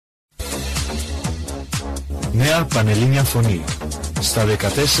Νέα πανελλήνια φωνή στα 14-22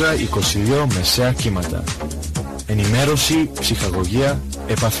 μεσαία κύματα. Ενημέρωση, ψυχαγωγία,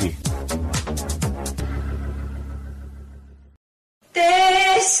 επαφή. 4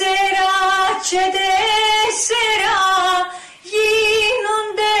 και 4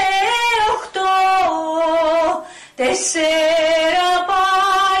 γίνονται 8. 4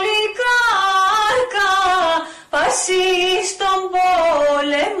 παλικάρκα πασί στον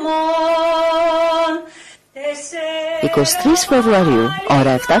πόλεμο. 23 Φεβρουαρίου,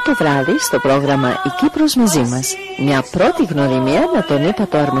 ώρα 7 το βράδυ, στο πρόγραμμα «Η Κύπρος μαζί μας». Μια πρώτη γνωριμία με τον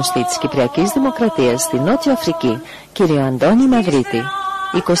Ύπατο Αρμοστή της Κυπριακής Δημοκρατίας στη Νότιο Αφρική, κύριο Αντώνη Μανδρίτη.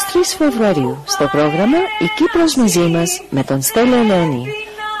 23 Φεβρουαρίου, στο πρόγραμμα «Η Κύπρος μαζί μας» με τον Στέλιο Λεονι.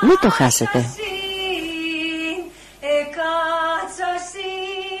 Μην το χάσετε.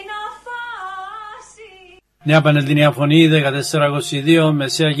 Νέα πανελληνία φωνή 14-22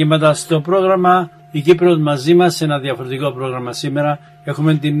 μεσαία κύματα στο πρόγραμμα «Η Κύπρος μαζί μας», σε ένα διαφορετικό πρόγραμμα σήμερα.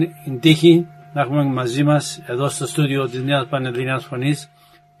 Έχουμε την τύχη να έχουμε μαζί μας εδώ στο στούντιο της Νέας Πανελληνίας Φωνής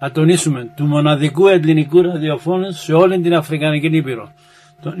να τονίσουμε του μοναδικού ελληνικού ραδιοφώνου σε όλη την Αφρικανική Ήπειρο,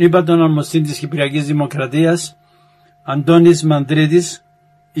 τον Ύπατον Αρμοστή της Κυπριακής Δημοκρατίας, Αντώνης Μανδρίτης,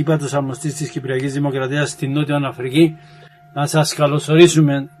 Ύπατος Αρμοστής της Κυπριακής Δημοκρατίας στην Νότιο Αφρική. Να σας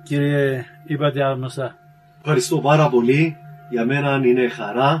καλωσορίσουμε, κύριε Ύπατε Αρμοστά. Ευχαριστώ πάρα πολύ. Για μένα είναι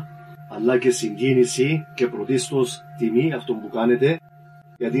χαρά, αλλά και συγκίνηση και πρωτίστως τιμή αυτό που κάνετε,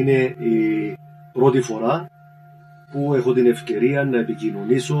 γιατί είναι η πρώτη φορά που έχω την ευκαιρία να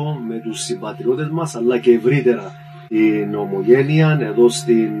επικοινωνήσω με τους συμπατριώτες μας, αλλά και ευρύτερα την ομογένεια εδώ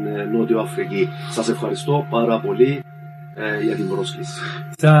στην Νότιο Αφρική. Σας ευχαριστώ πάρα πολύ για την πρόσκληση.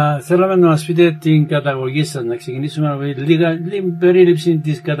 Θα θέλαμε να μας πείτε την καταγωγή σας, να ξεκινήσουμε με λίγη περίληψη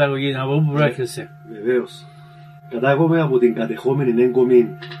της καταγωγής, από πού προέρχεστε. Βεβαίως. Κατάγομαι από την κατεχόμενη έγκομη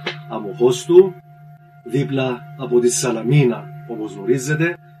Αμοχώστου, δίπλα από τη Σαλαμίνα, όπως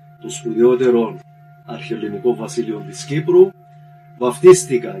γνωρίζετε, το σπουδαιότερο αρχαιοελληνικό βασίλειο της Κύπρου.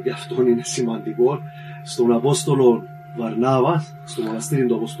 Βαφτίστηκα, και αυτό είναι σημαντικό, στον Απόστολο Βαρνάβα, στο μοναστήρι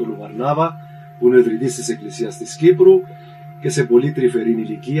του Απόστολου Βαρνάβα, που είναι ο ιδρυτής της Εκκλησίας της Κύπρου, και σε πολύ τρυφερή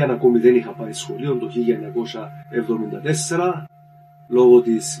ηλικία, ακόμη δεν είχα πάει σχολείο, το 1974, λόγω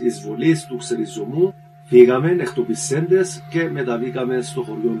της εισβολής του ξεριζωμού, φύγαμε εκτοπισέντες και μεταβήκαμε στο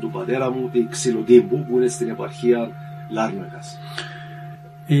χωριό του πατέρα μου, τη Ξυλοτύμπου, που είναι στην επαρχία Λάρνακας.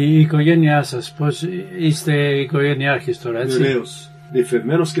 Η οικογένειά σας, πώς είστε οικογενειάρχης τώρα, έτσι? Βεβαίως,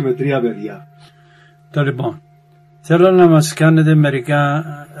 νηφευμένος και με 3 παιδιά. Τώρα λοιπόν, θέλω να μας κάνετε μερικά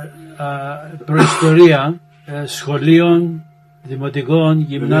προϊστορία σχολείων, δημοτικών,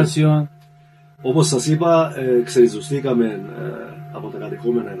 γυμνάσιων. Όπως σας είπα, ξεριζωστήκαμε από τα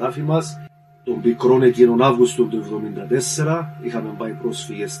κατεχόμενα εδάφη μας. Τον πικρόν εκείνον Αύγουστο του 1974 είχαμε πάει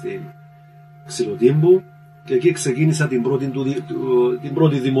πρόσφυγες στην Ξυλοτύμπου και εκεί ξεκίνησα την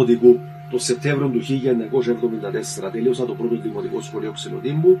πρώτη δημοτικού το Σεπτέμβριο του 1974. Τελείωσα το πρώτο δημοτικό σχολείο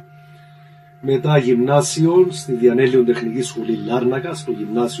Ξυλοτύμπου. Μετά γυμνάσιο στη Διανέλειον Τεχνική Σχολή Λάρνακα, στο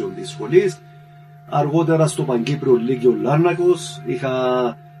γυμνάσιο της σχολής. Αργότερα στο Παγκύπριο Λύκειο Λάρνακος.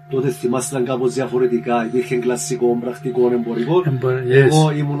 Τότε θυμάστε ήταν κάπως διαφορετικά. Υπήρχε κλασικό, πρακτικό, εμπορικό.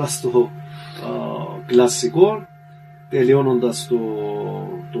 Εγώ ήμουνα στο κλασικό. Τελειώνοντας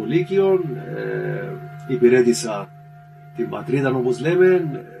το Λύκειο, υπηρέτησα την πατρίδα, όπως λέμε,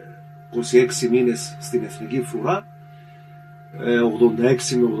 26 μήνες στην Εθνική Φρουρά,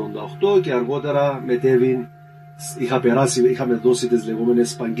 86 με 88, και αργότερα μετέβην. Είχαμε δώσει τις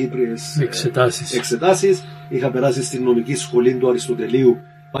λεγόμενες παγκύπριες εξετάσεις. Είχα περάσει στην νομική σχολή του Αριστοτελείου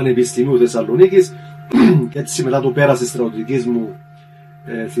Πανεπιστημίου Θεσσαλονίκης και έτσι μετά το πέρασε στρατιωτικής μου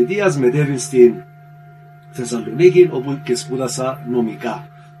θητείας μετέβην στην Θεσσαλονίκη, όπου και σπούδασα νομικά.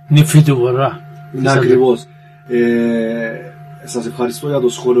 Νυφή του Βορρά. Ναι, ακριβώς. Σας ευχαριστώ για το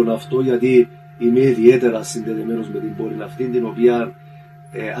σχόλιο αυτό, γιατί είμαι ιδιαίτερα συνδεδεμένος με την πόλη αυτή, την οποία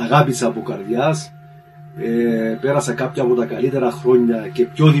αγάπησα από καρδιάς. Πέρασα κάποια από τα καλύτερα χρόνια και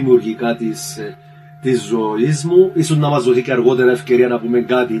πιο δημιουργικά της ζωής μου. Ίσως να μας δοθεί και αργότερα ευκαιρία να πούμε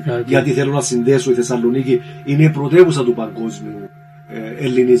κάτι, γιατί θέλω να συνδέσω. Η Θεσσαλονίκη είναι η πρωτεύουσα του παγκόσμιου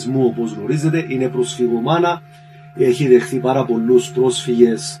ελληνισμού, όπως γνωρίζετε. Είναι προσφυγομάνα, έχει δεχθεί πάρα πολλούς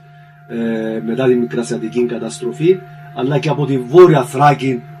πρόσφυγες μετά τη μικρασιατική καταστροφή, αλλά και από τη Βόρεια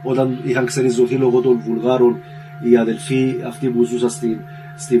Θράκη, όταν είχαν ξεριζωθεί λόγω των Βουλγάρων οι αδελφοί αυτοί που ζούσαν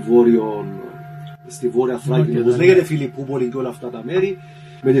στη Βόρεια Θράκη, όπως λέγεται, Φιλιππούπολη και όλα αυτά τα μέρη.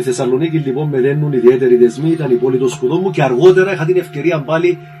 Με τη Θεσσαλονίκη λοιπόν με δένουν ιδιαίτεροι δεσμοί, ήταν η πόλη των σπουδών μου, και αργότερα είχα την ευκαιρία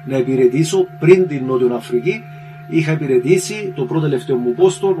πάλι να υπηρετήσω πριν την Νότιο Αφρική. Είχα υπηρετήσει το πρώτο τελευταίο μου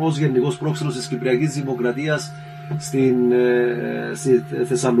πόστο ως Γενικός Πρόξενος της Κυπριακής Δημοκρατίας στη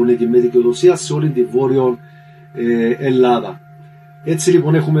Θεσσαλονίκη, με δικαιοδοσία σε όλη τη Βόρειο Ελλάδα. Έτσι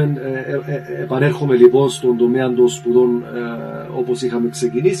λοιπόν επανέρχομαι λοιπόν στον τομέα των σπουδών όπως είχαμε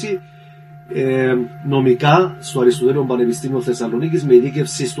ξεκινήσει. Νομικά στο Αριστοτέλειο Πανεπιστήμιο Θεσσαλονίκης με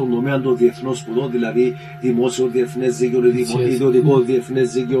ειδίκευση στον τομέα των διεθνών σπουδών, δηλαδή δημόσιο διεθνές δίκαιο, ιδιωτικό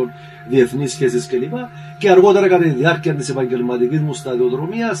διεθνές δίκαιο, διεθνείς σχέσεις κλπ. Και αργότερα κατά τη διάρκεια της επαγγελματικής μου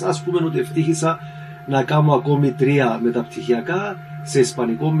σταδιοδρομίας, ας πούμε ότι ευτύχησα να κάνω ακόμη 3 μεταπτυχιακά σε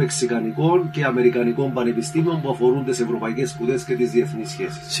ισπανικών, μεξικανικών και αμερικανικών πανεπιστήμιων που αφορούν τις ευρωπαϊκές σπουδές και τις διεθνείς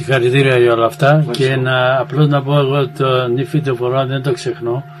σχέσεις. Συγχαρητήρια για όλα αυτά. Ευχαριστώ. Και απλώς να πω εγώ το νύφι το φορά δεν το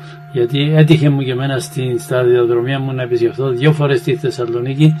ξεχνώ, γιατί έτυχε μου και εμένα στην σταδιοδρομία μου να επισκεφθώ 2 φορές στη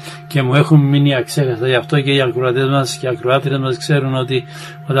Θεσσαλονίκη και μου έχουν μείνει αξέχαστα. Γι' αυτό και οι ακροατές μας και οι ακροάτριες μας ξέρουν ότι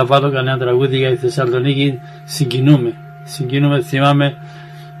όταν βάλω κανένα τραγούδι για τη Θεσσαλονίκη συγκινούμε. Θυμάμαι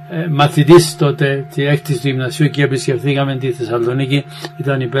μαθητής τότε τη 6η του γυμνασίου και επισκεφθήκαμε τη Θεσσαλονίκη,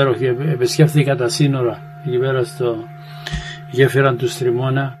 ήταν υπέροχη. Επισκέφθηκα τα σύνορα εκεί πέρα στο γέφυρα του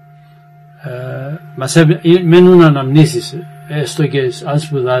Στριμώνα. Μένουν αναμνήσεις, έστω και αν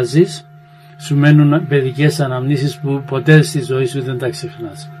σπουδάζεις, σου μένουν παιδικές αναμνήσεις που ποτέ στη ζωή σου δεν τα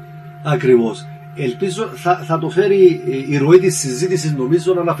ξεχνάς. Ακριβώς. Ελπίζω θα το φέρει η ροή της συζήτησης,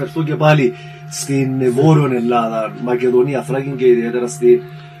 νομίζω, να αναφερθώ και πάλι στην Βόρειο Ελλάδα, Μακεδονία, Θράκη και ιδιαίτερα στη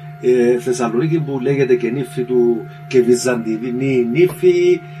Θεσσαλονίκη που λέγεται και νύφη του και Βυζαντινή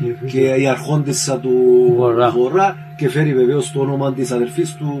νύφη και η αρχόντισσα του Βορρά και φέρει βεβαίως το όνομα της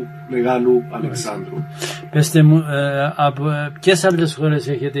αδερφής του Μεγάλου Αλεξάνδρου. Πέστε μου, από ποιες άλλες χώρες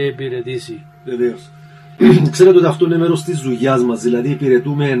έχετε υπηρετήσει? Βεβαίως. Ξέρετε ότι αυτό είναι μέρος της δουλειάς μας, δηλαδή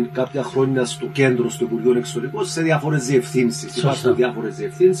υπηρετούμε κάποια χρόνια στο κέντρο, στο Υπουργείο Εξωτερικών, σε διάφορες διευθύνσεις. Υπάρχουν διάφορες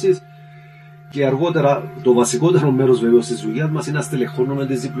διευθύνσεις. Και αργότερα το βασικότερο μέρος βεβαίως της δουλειάς μας είναι να στελεχώνουμε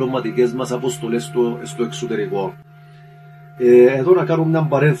τις διπλωματικές μας αποστολές στο εξωτερικό. Εδώ να κάνω μια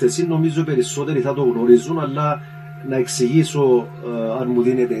παρένθεση, νομίζω περισσότεροι θα το γνωρίζουν, αλλά να εξηγήσω αν μου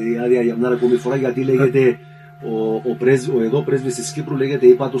δίνετε η άδεια για μια ακόμη φορά, γιατί λέγεται ο εδώ πρέσβης της Κύπρου λέγεται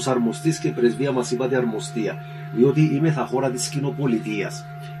Ύπατος Αρμοστής και η πρεσβεία μας Ύπατη Αρμοστία, διότι είμαι θα χώρα της κοινοπολιτείας.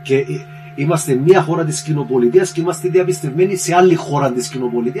 Και είμαστε μια χώρα της κοινοπολιτείας και είμαστε διαπιστευμένοι σε άλλη χώρα της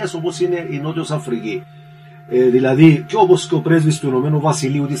κοινοπολιτείας, όπως είναι η Νότιος Αφρική. Δηλαδή, και όπως και ο πρέσβης του Ηνωμένου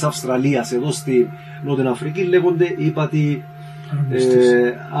Βασιλείου της Αυστραλίας εδώ στη Νότια Αφρική λέγονται Ύπατοι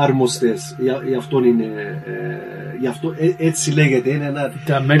Αρμοστές. Γι' αυτό έτσι λέγεται. Είναι ένα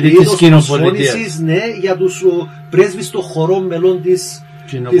τα μέλη της κοινοπολιτείας. Ναι, για τους πρέσβεις των χωρών μελών της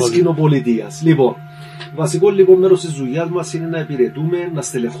κοινοπολιτείας. Λοιπόν, βασικό λοιπόν μέρος της δουλειάς μας είναι να υπηρετούμε, να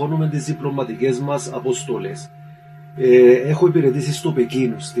στελεχώνουμε τις διπλωματικές μας αποστολές. Έχω υπηρετήσει στο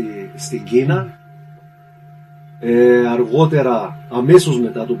Πεκίνο, στην Κίνα. Αργότερα, αμέσως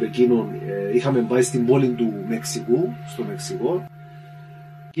μετά το Πεκίνο, είχαμε πάει στην πόλη του Μεξικού, στο Μεξικό,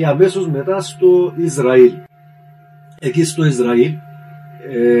 και αμέσως μετά στο Ισραήλ. Εκεί στο Ισραήλ,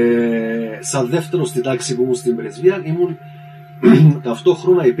 σαν δεύτερο στη τάξη που ήμουν στην πρεσβεία, ήμουν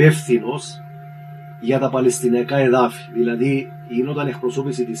ταυτόχρονα υπεύθυνος για τα Παλαιστινιακά εδάφη. Δηλαδή, γινόταν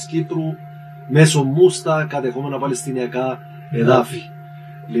εκπροσώπηση της Κύπρου μέσω μου στα κατεχόμενα Παλαιστινιακά εδάφη.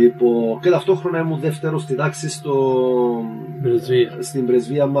 Λοιπόν, και ταυτόχρονα ήμουν δεύτερος στη τάξη στην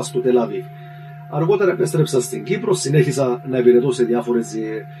πρεσβεία μας στο Τελαβίβ. Αργότερα επέστρεψα στην Κύπρο, συνέχισα να υπηρετώ σε διάφορες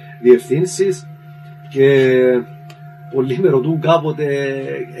διευθύνσεις και πολλοί με ρωτούν κάποτε,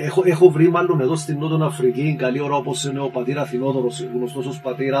 έχω βρει μάλλον εδώ στην Νότια Αφρική καλή ώρα, όπως είναι ο πατήρ Αθηνόδωρος, γνωστός ως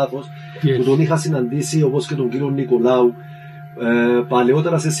πατήρ Άθος, που τον είχα συναντήσει, όπως και τον κύριο Νικολάου,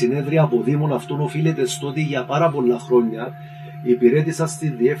 παλαιότερα σε συνέδρια αποδήμων. Αυτόν οφείλεται στο ότι για πάρα πολλά χρόνια υπηρέτησα στη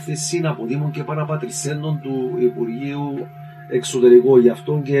διεύθυνση αποδήμων και παραπατρισέντων του Υπουργείου Εξωτερικών. Γι'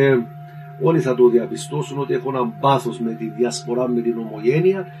 αυτό και όλοι θα το διαπιστώσουν ότι έχω ένα πάθος με τη διασπορά, με την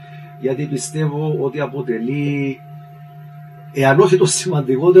ομογένεια, γιατί πιστεύω ότι αποτελεί, εάν όχι το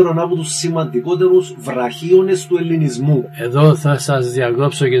σημαντικότερο, ένα από τους σημαντικότερους βραχίονες του ελληνισμού. Εδώ θα σας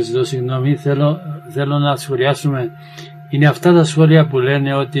διακόψω και ζητώ συγγνώμη. Θέλω να σχολιάσουμε. Είναι αυτά τα σχόλια που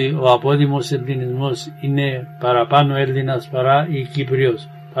λένε ότι ο απόδημος ελληνισμός είναι παραπάνω Έλληνας παρά η Κύπριος,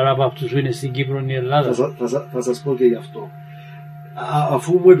 παρά από αυτούς που είναι στην Κύπρο ή Ελλάδα. Θα σας πω και γι' αυτό.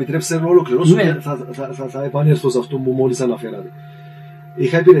 Αφού μου επιτρέψετε να ολοκληρώσω, ναι, θα επανέλθω σε αυτό που μόλις αναφέρατε.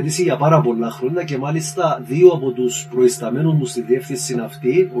 Είχα υπηρετήσει για πάρα πολλά χρόνια και μάλιστα δύο από τους προϊσταμένους μου στη διεύθυνση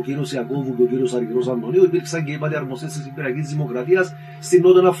αυτή, ο κύριος Ιακώβου και ο κύριος Αργυρός Αντωνίου, υπήρξαν και Ύπατοι Αρμοστές της Κυπριακής Δημοκρατίας στην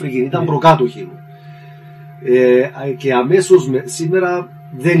Νότια Αφρική. Ήταν προκάτοχοι μου. Και αμέσως σήμερα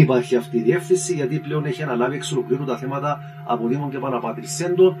δεν υπάρχει αυτή η διεύθυνση, γιατί πλέον έχει αναλάβει εξ ολοκλήρου τα θέματα αποδήμων και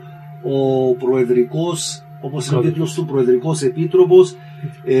παναπατρισέντων ο προεδρικός, όπως είναι ο τίτλος του, Προεδρικός Επίτροπος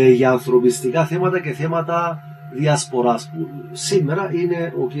για ανθρωπιστικά θέματα και θέματα διασποράς, που σήμερα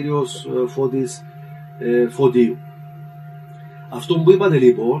είναι ο κύριος Φώτης Φωτίου. Αυτό που είπατε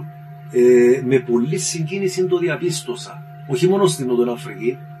λοιπόν, με πολλή συγκίνηση το διαπίστωσα. Όχι μόνο στην Νότιο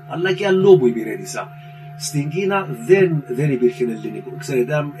Αφρική, αλλά και αλλού που υπηρέτησα. Στην Κίνα δεν υπήρχε ελληνικό.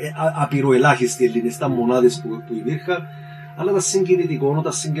 Ξέρετε, απειροελάχιστοι Έλληνες, ήταν μονάδες που υπήρχαν. Αλλά ήταν συγκινητικό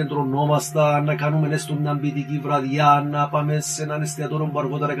όταν συγκεντρωνόμασταν, να κάνουμε έστω μια μπιτική βραδιά, να πάμε σε έναν εστιατόριο που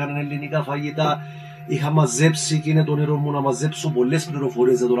αργότερα έκαναν ελληνικά φαγητά. Είχα μαζέψει και είναι το όνειρο μου να μαζέψω πολλές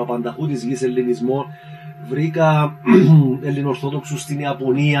πληροφορίες για τον απανταχού της γης ελληνισμών. Βρήκα Ελληνοορθόδοξους στην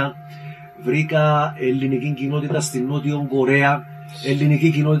Ιαπωνία, βρήκα ελληνική κοινότητα στην Νότιο Κορέα,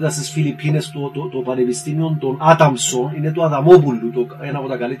 ελληνική κοινότητα στις Φιλιππίνες, το Πανεπιστήμιο των Άταμσον, είναι το Αδαμόπουλου, ένα από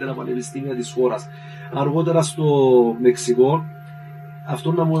τα καλύτερα πανεπιστήμια της χώρας. Αργότερα στο Μεξικό,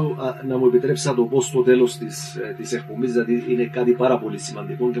 αυτό να μου επιτρέψει να το πω στο τέλος της εκπομπής, γιατί είναι κάτι πάρα πολύ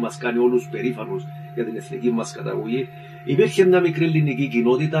σημαντικό και μας κάνει όλους περήφανους για την εθνική μας καταγωγή. Υπήρχε μια μικρή ελληνική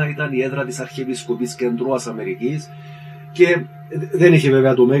κοινότητα, ήταν η έδρα της Αρχιεπισκοπής Κεντρώας Αμερικής και δεν είχε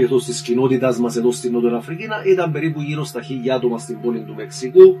βέβαια το μέγεθος της κοινότητας μας εδώ στην Νότια Αφρική, ήταν περίπου γύρω στα 1.000 άτομα στην πόλη του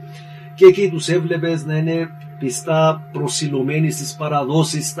Μεξικού και εκεί τους έβλεπες να είναι πιστά προσιλωμένοι στις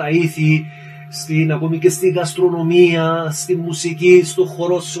παραδόσεις, στα ήθη, ακόμη και στη γαστρονομία, στη μουσική, στο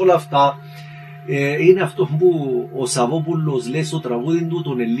χορό, σε όλα αυτά. Είναι αυτό που ο Σαββόπουλος λέει στο τραγούδι του,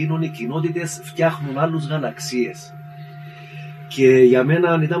 των Ελλήνων οι κοινότητες φτιάχνουν άλλους γαλαξίες. Και για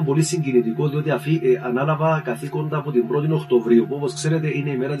μένα ήταν πολύ συγκινητικό, διότι ανάλαβα καθήκοντα από την 1η Οκτωβρίου, που όπως ξέρετε είναι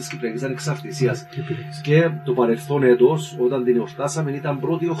η μέρα της Κυπριακής Ανεξαρτησίας. Και το παρελθόν έτος, όταν την εορτάσαμε, ήταν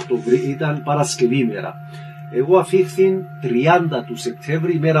 1η Οκτωβρίου, ήταν Παρασκευή ημέρα. Εγώ αφήχθην 30 του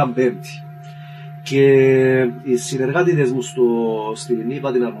Σεπτέμβρη, ημέρα Πέμπτη. Και οι συνεργάτηδες μου στην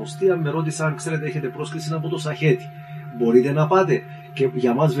Ύπατη Αρμοστία με ρώτησαν, ξέρετε, έχετε πρόσκληση από το Σαχέτη, μπορείτε να πάτε? Και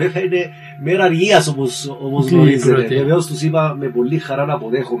για μας βέβαια είναι μέρα αργίας, όπως γνωρίζετε. Βεβαίως τους είπα με πολύ χαρά να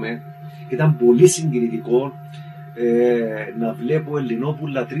αποδέχομαι. Ήταν πολύ συγκινητικό να βλέπω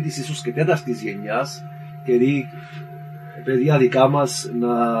Ελληνόπουλα τρίτης ίσως και τέταρτης γενιάς και παιδιά δικά μας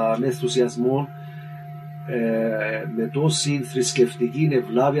με ενθουσιασμό, με τόση θρησκευτική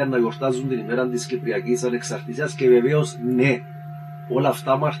ευλάβεια να γιορτάζουν την ημέρα της Κυπριακής Ανεξαρτησίας. Και βεβαίως ναι, όλα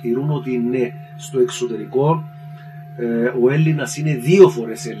αυτά μαρτυρούν ότι ναι, στο εξωτερικό ο Έλληνας είναι 2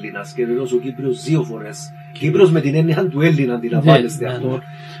 φορές Έλληνας και βεβαίως ο Κύπριος 2 φορές Κύπριος, με την έννοια του Έλληνα, αντιλαμβάνεστε αυτό.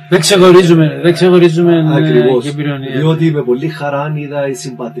 Δεν ξεχωρίζουμε ακριβώς, Κύπριο. Διότι με πολύ χαρά είδα οι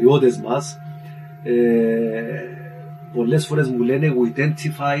συμπατριώτες μας πολλές φορές μου λένε we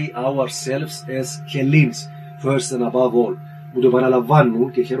identify ourselves as Hellenians first and above all. Μου το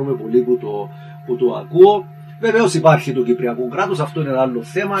επαναλαμβάνουν και χαίρομαι πολύ που το ακούω. Βεβαίως υπάρχει το Κυπριακό κράτος, αυτό είναι ένα άλλο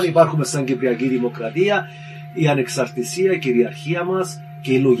θέμα. Υπάρχουμε σαν Κυπριακή Δημοκρατία. Η ανεξαρτησία, η κυριαρχία μας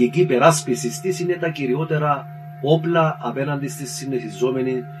και η λογική περάσπιση της είναι τα κυριότερα όπλα απέναντι στη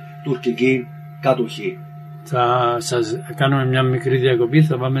συνεχιζόμενη τουρκική κατοχή. Θα σας κάνουμε μια μικρή διακοπή,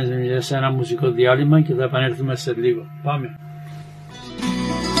 θα πάμε σε ένα μουσικό διάλειμμα και θα επανέλθουμε σε λίγο. Πάμε.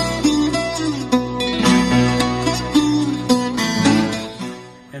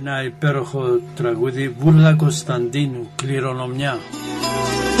 Ένα υπέροχο τραγούδι, Βούρδα Κωνσταντίνου, Κληρονομιά.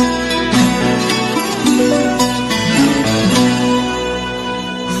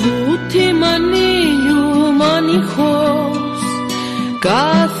 Βούτη μανίλιου μανιχός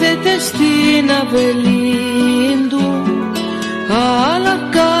κάθεται στην αυλή του, αλλά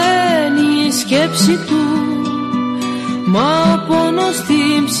καένει η σκέψη του, μα πόνο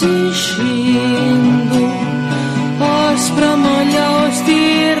στην ψυχή του. Άσπρα μαλλιά ως τη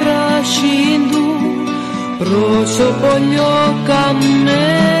ράση του, πρόσωπο λιοκαμένο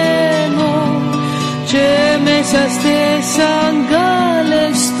και μέσα στις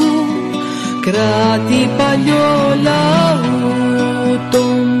αγκάλες του κράτη παλιό λαούτο.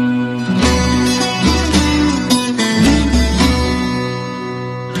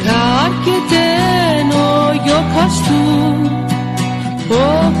 Κάρκεται ο γιώκας του, ο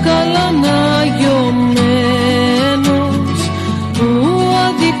καλαναγιωμένος, που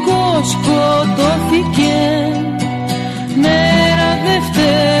αδικός σκοτώθηκε μέρα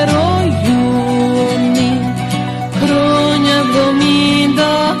Δευτέρο Ιούνι, χρόνια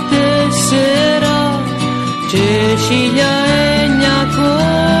 74 και 1900,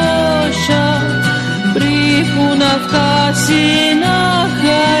 πριν που να φτάσει να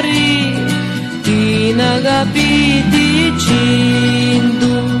χαρεί την αγάπη της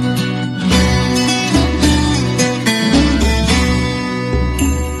τσίντου.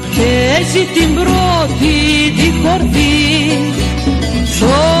 Παίζει την πρώτη τη χορδή,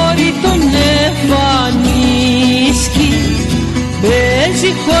 φόρει τον εμφανίσκει.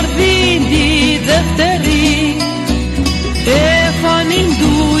 Παίζει χορδή τη δεύτερη, έφανη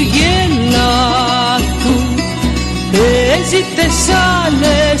του γελάτη.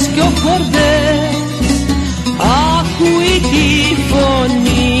 σάλες κι ο κορδές ακούει τη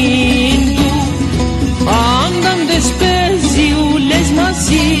φωνή του, άνταντες παίζει ούλες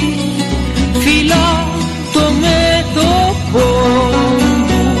μαζί, φυλά το μέτωπο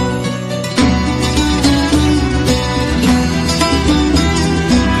του.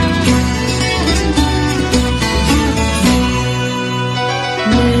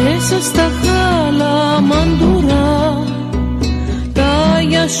 Μέσα στα χαλαμαντουρά τα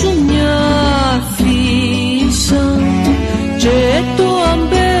για σου μια φύσα και το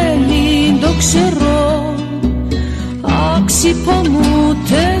αμπέλι το ξερό άξιπα μου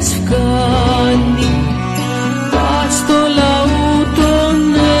τες βγάλει, πας στο λαού τον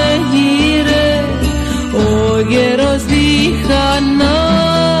έγειρε ο γέρος διχανάσα,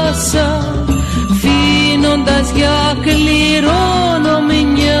 φύνοντας για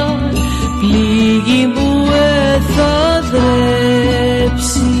κληρονομιά πληγή που θα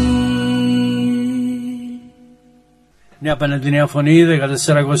δρέψει. Μια πανελληνία φωνή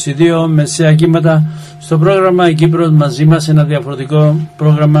 1422 μεσαία κύματα στο πρόγραμμα «Η Κύπρος μαζί μας», ένα διαφορετικό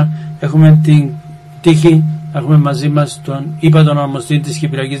πρόγραμμα. Έχουμε την τύχη να έχουμε μαζί μας τον Ύπατον Αρμοστή της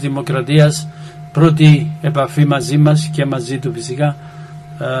Κυπριακής Δημοκρατίας, πρώτη επαφή μαζί μας και μαζί του φυσικά,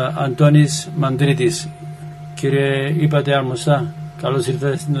 Αντώνης Μανδρίτης. Κύριε Ύπατε Αρμοστά, καλώς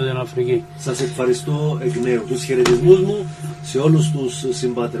ήρθατε στην Νότιο Αφρική. Σας ευχαριστώ εκ νέου. Τους χαιρετισμούς μου σε όλους τους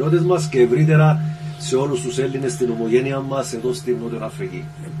συμπατριώτες μας και ευρύτερα σε όλους τους Έλληνες στην ομογένεια μας εδώ στην Νότιο Αφρική.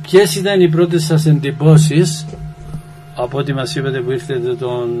 Ποιες ήταν οι πρώτες σας εντυπώσεις από ό,τι μας είπατε που ήρθατε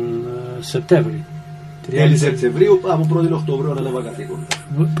τον Σεπτέμβρη? Τέλη Σεπτεμβρίου, από 1η Οκτωβρίου ανέλαβα καθήκον.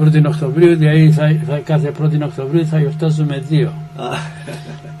 1η Οκτωβρίου, δηλαδή κάθε 1η Οκτωβρίου θα γιορτάζουμε δύο.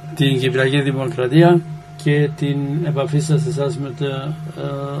 Την Κυπριακή Δημοκρατία και την επαφή σας εσάς με τα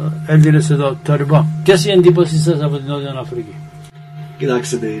Έλληνες εδώ. Τώρα, ποιες είναι οι εντύπωσεις σας από την Νότιο Αφρική?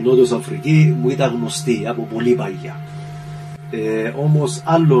 Κοιτάξτε, η Νότιος Αφρική μου ήταν γνωστή από πολύ παλιά. Όμως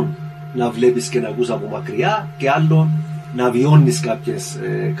άλλον να βλέπεις και να ακούς από μακριά και άλλον να βιώνεις κάποιες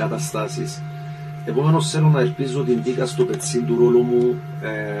καταστάσεις. Επομένως θέλω να ελπίζω ότι μπήκα στο πετσί του ρόλου μου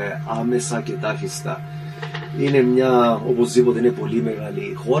άμεσα και τάχιστα. Είναι μια, οπωσδήποτε είναι πολύ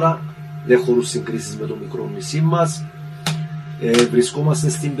μεγάλη χώρα, δεν χωρούν συγκρίσεις με το μικρό νησί μας. Βρισκόμαστε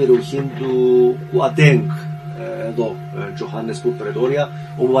στην περιοχή του Κουατέγκ, εδώ, Johannesburg, Πρετόρια,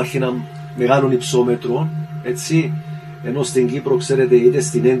 όπου υπάρχει ένα μεγάλο υψόμετρο, έτσι, ενώ στην Κύπρο, ξέρετε, είτε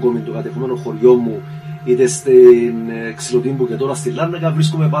στην έγκομη του κατεχόμενου χωριό μου, είτε στην Ξυλοτύμπου και τώρα στη Λάρνακα,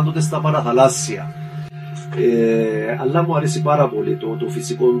 βρίσκομαι πάντοτε στα παραθαλάσσια. Αλλά μου αρέσει πάρα πολύ το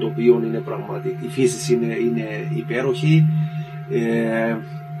φυσικό τοπίο, είναι πραγματικό, η φύση είναι υπέροχη.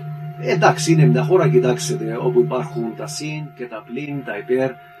 Εντάξει, είναι μια χώρα, κοιτάξτε, όπου υπάρχουν τα συν και τα πλην, τα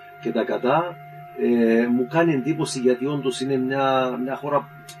υπέρ και τα κατά. Μου κάνει εντύπωση γιατί όντως είναι μια χώρα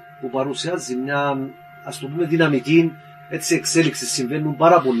που παρουσιάζει μια, ας το πούμε, δυναμική έτσι, εξέλιξη. Συμβαίνουν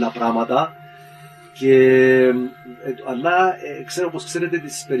πάρα πολλά πράγματα αλλά ξέρω, όπως ξέρετε,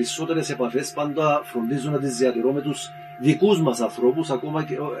 τις περισσότερες επαφές πάντα φροντίζω να τις διατηρώ με τους δικούς μας ανθρώπους, ακόμα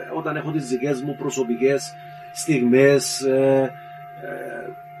και όταν έχω τις δικές μου προσωπικές στιγμές,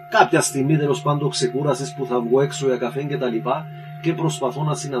 κάποια στιγμή τέλος πάντων ξεκούρασης που θα βγω έξω για καφέ και τα λοιπά, και προσπαθώ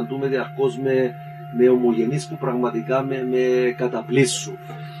να συναντούμε διαρκώς με ομογενείς που πραγματικά με καταπλήσουν.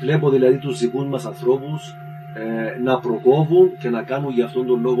 Βλέπω δηλαδή τους δικούς μας ανθρώπους να προκόβουν και να κάνουν για αυτόν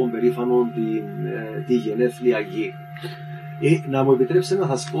τον λόγο περήφανο τη γενέθλια γη. Να μου επιτρέψετε να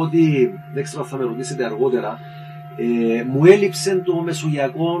σας πω ότι, δεν ξέρω αν θα με ρωτήσετε αργότερα, μου έλειψε το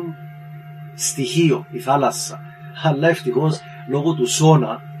μεσογειακό στοιχείο, η θάλασσα. Αλλά ευτυχώς λόγω του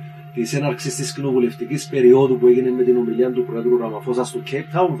Σώνα, της έναρξης της κοινοβουλευτικής περίοδου που έγινε με την ομιλία του Πρόεδρου Ραμαφώσα στο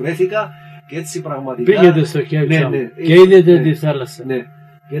Cape Town, βρέθηκα και έτσι πραγματικά... Πήγατε στο Cape Town και είδατε τη θάλασσα. Ναι,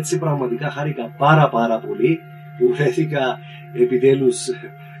 και έτσι πραγματικά χάρηκα πάρα πολύ που βρέθηκα επιτέλους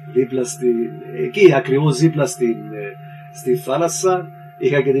δίπλα εκεί ακριβώς δίπλα στη θάλασσα.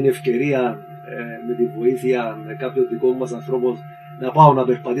 Είχα και την ευκαιρία με τη βοήθεια κάποιων δικών μας ανθρώπων να πάω να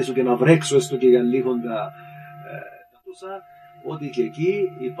περπατήσω και να βρέξω έστω και για λίγοντα ότι και εκεί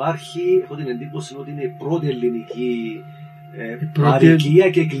υπάρχει, έχω την εντύπωση ότι είναι η πρώτη ελληνική παροικία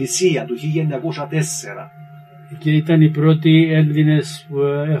και εκκλησία του 1904. Και ήταν οι πρώτοι Έλληνες που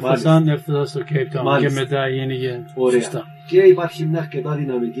έφτασαν στο Cape Town και μετά γίνηκε σωστά. Και υπάρχει μια αρκετά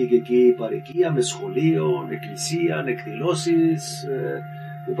δυναμική και εκεί παροικία με σχολείο, εκκλησία, εκδηλώσεις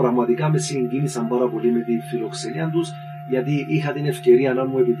που πραγματικά με συγκίνησαν πάρα πολύ με τη φιλοξενία τους, γιατί είχα την ευκαιρία, αν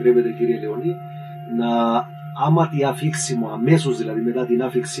μου επιτρέπετε κύριε Λεονί, να άμα τη άφηξη μου, αμέσως δηλαδή μετά την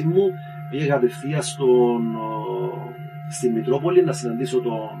άφηξη μου, πήγα κατευθείαν στη Μητρόπολη να συναντήσω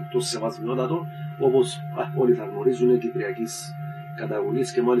τον Σεβασμιότατο, όπως όλοι θα γνωρίζουν, Κυπριακής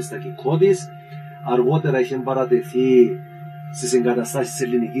καταγωγής και μάλιστα Κικότης. Αργότερα είχε παρατεθεί στις εγκαταστάσεις της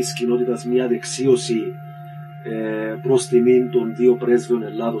ελληνικής κοινότητας μια δεξίωση προς τιμήν των δύο πρέσβεων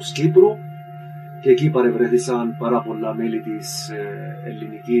Ελλάδος-Κύπρου και εκεί παρευρέθησαν πάρα πολλά μέλη της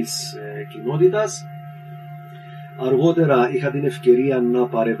ελληνικής κοινότητας. Αργότερα είχα την ευκαιρία να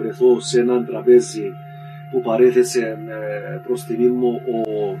παρευρεθώ σε έναν τραπέζι που παρέθεσε προς τιμήν μου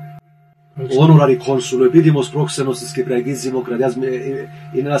ο honorary consul, ο επίτιμος πρόξενος της Κυπριακής Δημοκρατίας. Είναι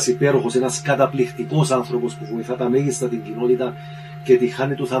ένας υπέροχος, ένας καταπληκτικός άνθρωπος που βοηθά τα μέγιστα την κοινότητα και τη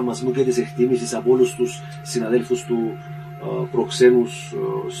χάνει του θαυμασμού και της εκτίμησης από όλους τους συναδέλφους του προξένους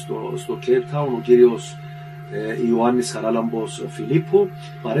στο Cape Town, ο κύριος Ιωάννης Χαράλαμπος Φιλίππου.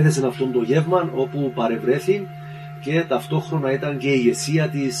 Παρέθεσε αυτόν το γεύμα όπου παρευρέθη και ταυτόχρονα ήταν και η ηγεσία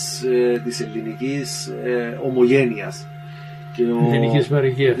της ελληνικής ομογένειας και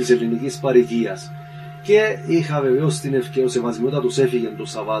της ελληνικής παροικίας. Και είχα βεβαίως την ευκαιρία, ο Σεβασμιότατος έφυγε το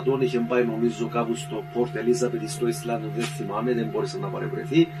Σαββάτο, είχε πάει νομίζω κάπου στο Port Elizabeth στο Ισλάνδο, δεν θυμάμαι, δεν μπόρεσε να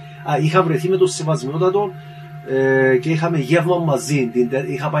παρευρεθεί. Είχα βρεθεί με τον Σεβασμιότατο και είχαμε γεύμα μαζί.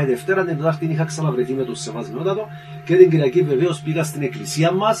 Είχα πάει Δευτέρα, την Τετάρτη είχα ξαναβρεθεί με τον Σεβασμιότατο και την Κυριακή βεβαίως πήγα στην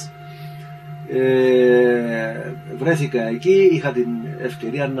εκκλησία μας. Βρέθηκα εκεί, είχα την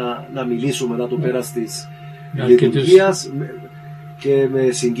ευκαιρία να μιλήσω μετά το πέρας της λειτουργίας και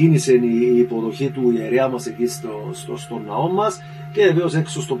με συγκίνησε η υποδοχή του ιερέα μας εκεί στο ναό μας και βεβαίως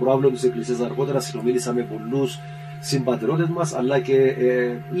έξω στο προάβλιο της εκκλησίας αργότερα συνομίλησα με πολλούς συμπατριώτες μας αλλά και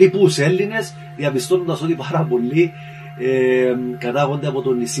λοιπούς Έλληνες, διαπιστώνοντας ότι πάρα πολλοί κατάγονται από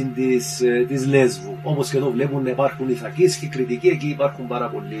το νησί της Λέσβου. Όπως και εδώ βλέπουν να υπάρχουν Ιθακείς και Κρητικοί, εκεί υπάρχουν πάρα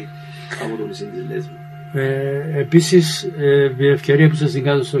πολλοί από το νησί της Λέσβου. Επίσης, η ευκαιρία που σας την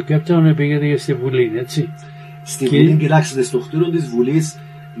κάτω στο Κέπταουν πήγατε και στη Βουλή, έτσι. Στη Βουλή, κοιτάξτε, στο κτίριο της Βουλής,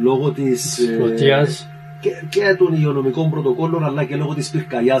 λόγω της φωτιάς και των υγειονομικών πρωτοκόλλων, αλλά και λόγω της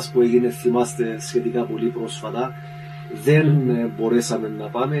πυρκαγιάς που έγινε, θυμάστε, σχετικά πολύ πρόσφατα, δεν μπορέσαμε να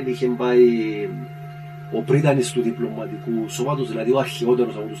πάμε. Είχε πάει ο πρίτανης του διπλωματικού σώματος, δηλαδή ο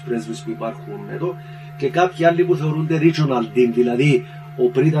αρχαιότερος από τους πρέσβεις που υπάρχουν εδώ, και κάποιοι άλλοι που θεωρούνται regional team, δηλαδή ο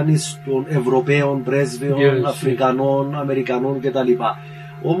πρίτανης των Ευρωπαίων πρέσβεων, Αφρικανών, Αμερικανών κτλ.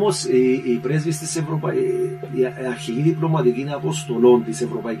 Όμως οι πρέσβεις της η αρχηγή διπλωματική αποστολών της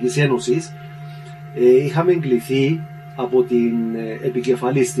Ευρωπαϊκής Ένωσης είχαμε εγκληθεί από την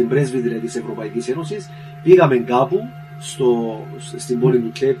επικεφαλή, στην πρέσβη δηλαδή της Ευρωπαϊκής Ένωσης, πήγαμε κάπου στην πόλη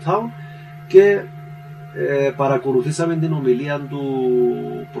του Cape Town και παρακολουθήσαμε την ομιλία του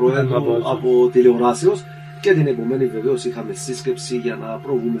Προέδρου από τηλεοράσεως και την επομένη βεβαίως είχαμε σύσκεψη για να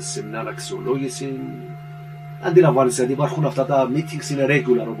προβούμε σε μια αξιολόγηση. Αντιλαμβάνεστε ότι υπάρχουν αυτά τα meetings, είναι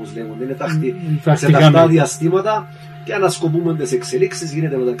regular όπως λέγονται, είναι σε τακτά διαστήματα και ανασκοπούμε τις εξελίξεις,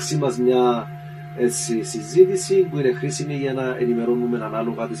 γίνεται μεταξύ μας μια συζήτηση που είναι χρήσιμη για να ενημερώνουμε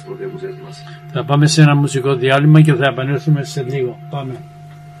ανάλογα τις πρωτεύουσες μας. Θα πάμε σε ένα μουσικό διάλειμμα και θα επανέλθουμε σε λίγο. Πάμε.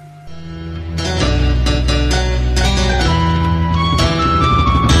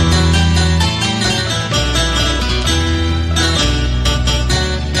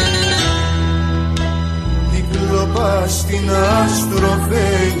 Στην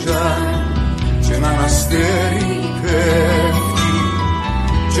αστροφέγγα και έναν αστέρι πέφτει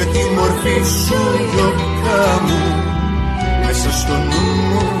και τη μορφή σου γιοκά μου μέσα στο νου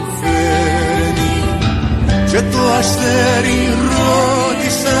μου φέρνει και το αστέρι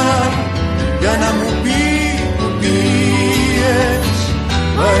ρώτησα για να μου πει που πήγες,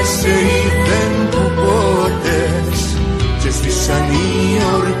 μα εσύ δεν που πότες και στήσαν οι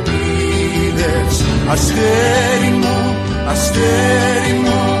ορπίδες. Αστέρι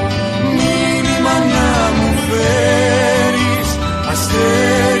μου, μήνυμα να μου φέρεις.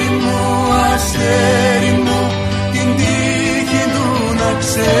 Αστέρι μου, την τύχη του να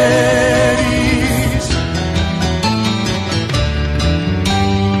ξέρεις.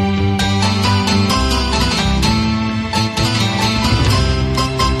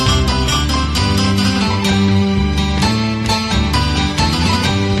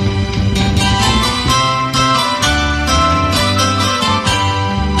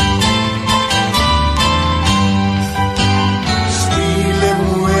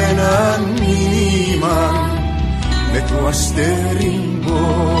 Αστέρι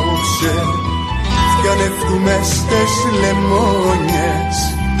μπόξε, διαλεύτουμε στις λεμόνιες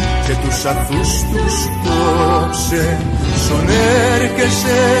και τους αθούς τους κόψε. Σον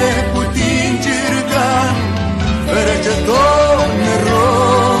έρχεσαι που την κυρκάν, φέρε και το νερό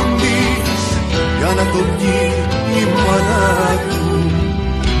της για να το πιει η μάνα του,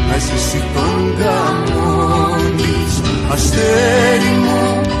 να ζήσει τον γαμό της. Αστέρι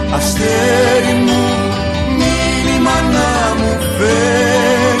μου, μήνυμα να μου φέρεις.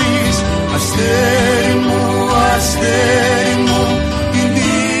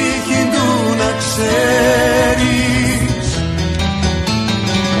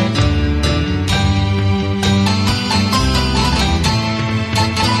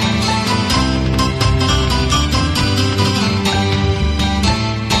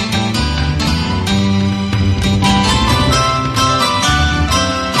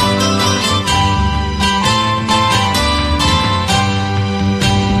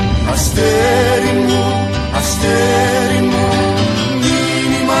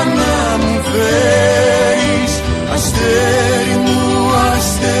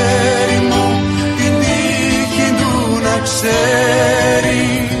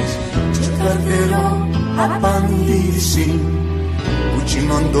 φύση που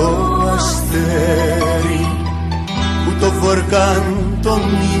τσινών το αστέρι, που το φορκάν το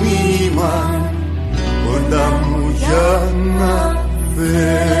μήνυμα κοντά μου για να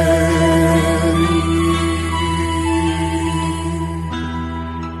φέρει.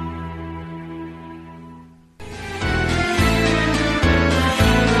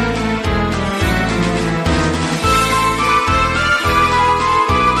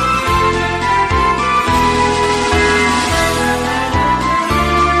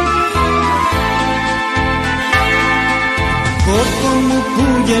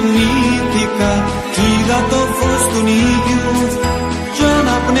 Γεννήθηκα κι είδα το φως του ήλιου κι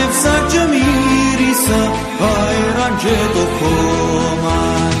αναπνεύσα και μύρισα αέραν και το χώμα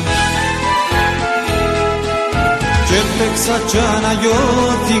και παίξα κι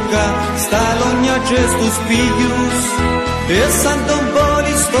αναγιώθηκα στα λόνια και στους πύγιους έσαν τον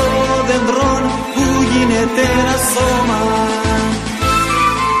πόλη στο δεντρόν που γίνεται ένα σώμα.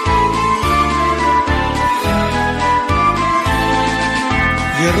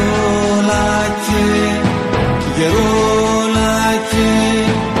 Γερόλακε, γερόλακε,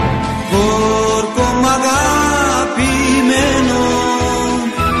 πόρκο μ' αγαπημένο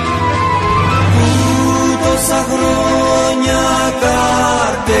που τόσα χρόνια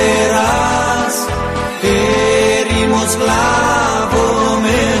καρτεράς έρημος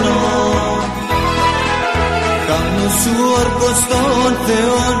κλαβωμένο. Κάνω σου όρκος των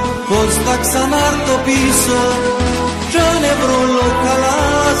Θεών πως θα ξανάρθω πίσω κι αν ευρώ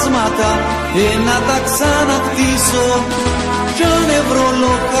χαλάσματα να τα ξαναχτίσω κι αν ευρώ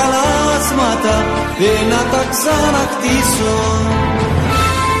χαλάσματα να τα ξαναχτίσω.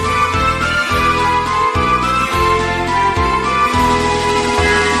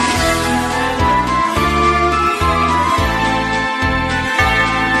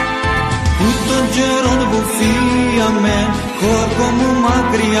 Που τον καιρόν που φύγαμε κόρκο μου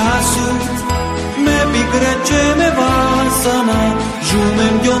μακριά σου με πίκρε και με βάσανα ζούμε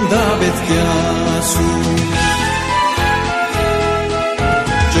ποιον τα παιδιά σου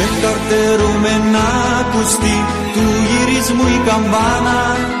και καρτερούμε να ακουστεί του γυρισμού η καμπάνα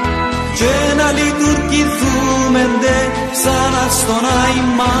και να λειτουργηθούμε ντε ξανά στον Άι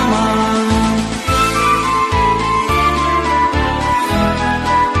Μάμα.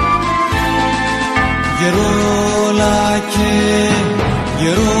 Γερόλακε,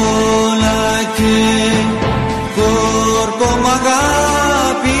 γερόλακε, κόρκο μ'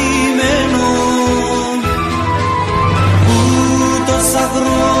 αγαπημένο που τόσα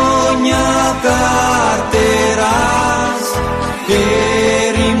χρόνια καρτεράς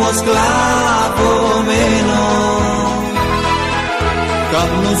έρημος κλαβωμένο.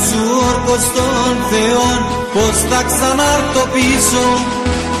 Κάνω σου όρκος των Θεών πως θα ξανάρθω πίσω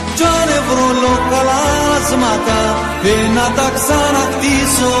κι αν ευρώ χαλάσματα να τα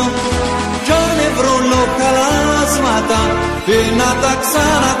ξαναχτίσω κι αν ευρώ χαλάσματα να τα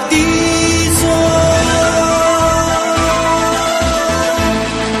ξαναχτίσω.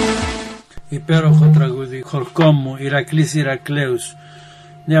 Υπέροχο τραγούδι, χορκό μου, Ηρακλής Ηρακλέους.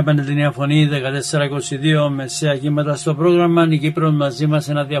 Μια πανελληνία φωνή, 14-22, μεσαία κύματα στο πρόγραμμα. Η Κύπρος μαζί μας,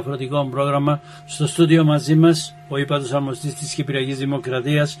 ένα διαφορετικό πρόγραμμα. Στο στούντιο μαζί μας, ο Ύπατος Αρμοστής της Κυπριακής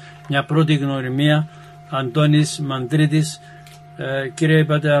Δημοκρατίας. Μια πρώτη γνωριμία, Αντώνης Μανδρίτης. Κύριε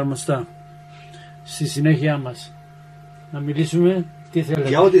Υπάτε Αρμοστά, στη συνέχεια μας, να μιλήσουμε τι θέλετε.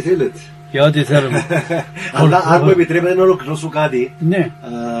 Για ό,τι θέλετε. Για ό,τι θέλουμε. Αλλά αν μου επιτρέπετε να ολοκληρώσω κάτι, ναι.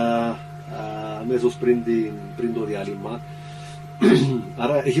 αμέσως πριν το διάλειμμα.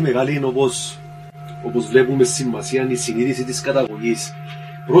 Άρα έχει μεγάλη, όπως βλέπουμε, σημασία η συνείδηση της καταγωγής.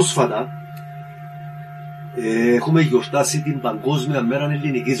 Πρόσφατα έχουμε γιορτάσει την Παγκόσμια Μέρα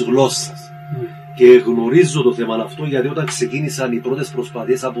Ελληνικής Γλώσσας. Και γνωρίζω το θέμα αυτό γιατί όταν ξεκίνησαν οι πρώτες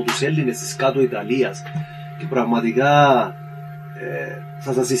προσπάθειες από τους Έλληνες της κάτω Ιταλίας και πραγματικά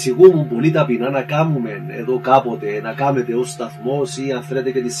θα σας εισηγούμε πολύ ταπεινά να κάνουμε εδώ κάποτε, να κάνετε ως σταθμός ή αν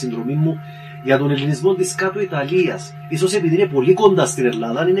θέλετε και τη συνδρομή μου για τον ελληνισμό της κάτω Ιταλίας. Ίσως επειδή είναι πολύ κοντά στην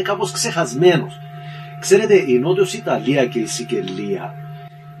Ελλάδα, είναι κάπως ξεχασμένος. Ξέρετε, η Νότιος Ιταλία και η Σικελία,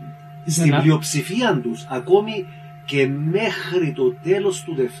 στην πλειοψηφία τους, ακόμη και μέχρι το τέλος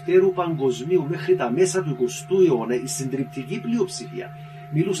του Δευτέρου Παγκοσμίου, μέχρι τα μέσα του 20ου αιώνα, η συντριπτική πλειοψηφία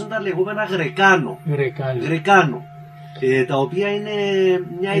μιλούσαν τα λεγόμενα Γρεκάνο, τα οποία είναι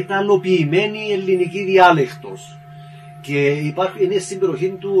μια ιταλοποιημένη ελληνική διάλεκτος. Και είναι στην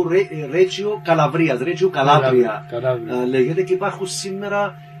περιοχή του Ρέτσιο Καλάβρια λέγεται, και υπάρχουν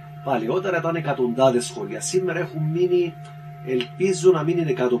σήμερα, παλαιότερα ήταν εκατοντάδες χωριά, σήμερα έχουν μείνει, ελπίζω να μην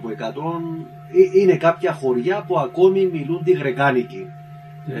είναι κάτω από 100, είναι κάποια χωριά που ακόμη μιλούν τη γρεκάνικη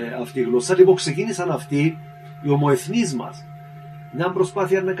αυτή η γλώσσα. Λοιπόν, ξεκίνησαν αυτοί οι ομοεθνείς μας. Μια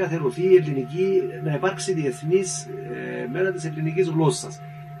προσπάθεια να καθερωθεί η ελληνική, να υπάρξει διεθνής μέρα της ελληνικής γλώσσας.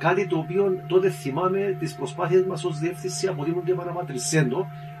 Κάτι το οποίο τότε θυμάμαι τις προσπάθειες μας ως διεύθυνση αποδήμων και Παναπατρισέντο,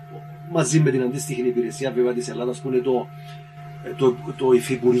 μαζί με την αντίστοιχη υπηρεσία βέβαια της Ελλάδας που είναι το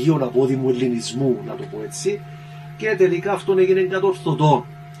Υφυπουργείο Απόδημου Ελληνισμού, να το πω έτσι, και τελικά αυτό έγινε κατορθωτό.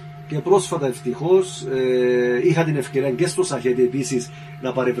 Και πρόσφατα ευτυχώς είχα την ευκαιρία και στο Σαχέτη επίσης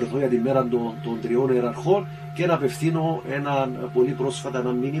να παρευρεθώ για τη μέρα των τριών ιεραρχών και να απευθύνω πολύ πρόσφατα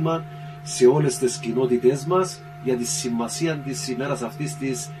ένα μήνυμα σε όλες τις κοινότητες μας για τη σημασία της ημέρας αυτής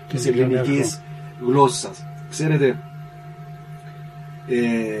της ελληνικής γλώσσας. Ξέρετε,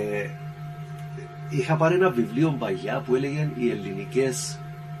 είχα πάρει ένα βιβλίο παγιά που έλεγε οι ελληνικές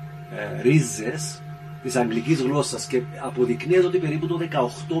ρίζες της αγγλικής γλώσσας και αποδεικνύεται ότι περίπου το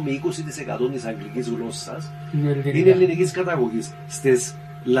 18 με 20% της αγγλικής γλώσσας είναι ελληνικής καταγωγής. Στις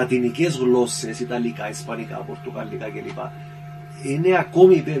λατινικές γλώσσες, ιταλικά, ισπανικά, πορτογαλικά κλπ. Είναι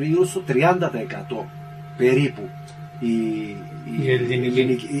ακόμη περίπου στο 30% περίπου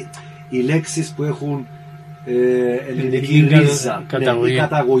οι λέξεις που έχουν ελληνική ρίζα,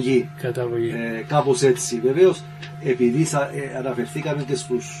 καταγωγή. Κάπως έτσι. Βεβαίως, επειδή αναφερθήκαμε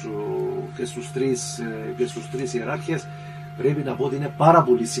και στους τρεις ιεράρχες, πρέπει να πω ότι είναι πάρα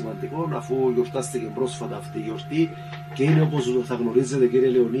πολύ σημαντικό, αφού γιορτάστηκε πρόσφατα αυτή η γιορτή και είναι, όπως θα γνωρίζετε κύριε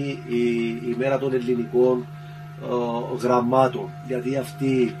Λεονί, η μέρα των ελληνικών γραμμάτων, γιατί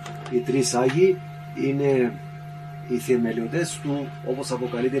αυτοί οι τρεις Άγιοι είναι οι θεμελιωτές του, όπως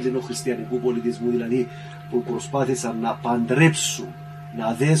αποκαλείται, ελληνοχριστιανικού πολιτισμού, δηλαδή που προσπάθησαν να παντρέψουν,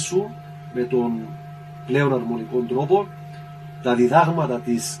 να δέσουν με τον πλέον αρμονικό τρόπο τα διδάγματα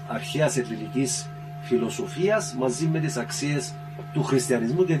της αρχαίας ελληνικής φιλοσοφίας μαζί με τις αξίες του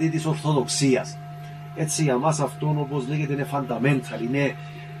χριστιανισμού και της ορθοδοξίας. Έτσι για μας αυτό, όπως λέγεται, είναι fundamental,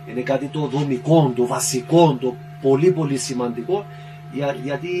 είναι κάτι το δομικό, το βασικό, το πολύ πολύ σημαντικό,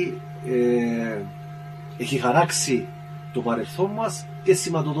 γιατί έχει χαράξει το παρελθόν μας και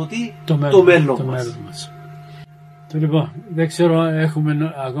σηματοδοτεί το μέλλον μας. Λοιπόν, δεν ξέρω,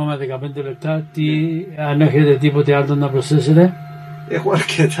 έχουμε ακόμα 15 λεπτά. Αν έχετε τίποτε άλλο να προσθέσετε? Έχω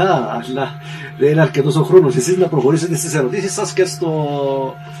αρκετά, αλλά δεν είναι αρκετός ο χρόνος. Εσείς να προχωρήσετε στις ερωτήσεις σας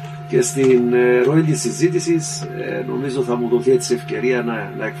και στην ροή της συζήτησης. Νομίζω θα μου δοθεί έτσι ευκαιρία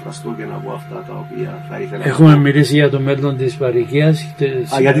να εκφραστώ και να πω αυτά τα οποία θα ήθελα. Έχουμε μιλήσει για το μέλλον της παροικίας.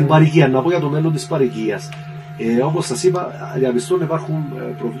 Για την παροικία, να πω για το μέλλον της παροικίας. Όπως σας είπα, διαπιστώνω υπάρχουν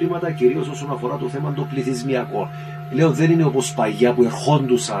προβλήματα κυρίως όσον αφορά το θέμα το πληθυσμιακό. Λέω δεν είναι όπως παγιά που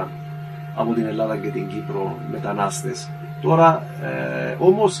ερχόντουσαν από την Ελλάδα και την Κύπρο μετανάστες. Τώρα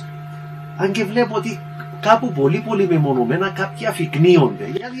όμως, αν και βλέπω ότι κάπου πολύ πολύ μεμονωμένα κάποιοι αφικνύονται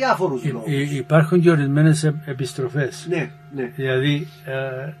για διάφορους λόγους. Υπάρχουν και ορισμένες επιστροφές. Ναι. Δηλαδή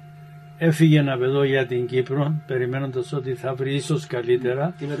έφυγε ένα παιδό για την Κύπρο περιμένοντας ότι θα βρει ίσως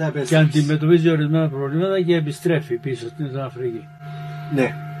καλύτερα και αντιμετωπίζει ορισμένα προβλήματα και επιστρέφει πίσω στην Νότιο Αφρική.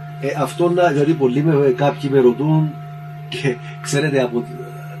 Ναι. Αυτό δηλαδή κάποιοι με ρωτούν και ξέρετε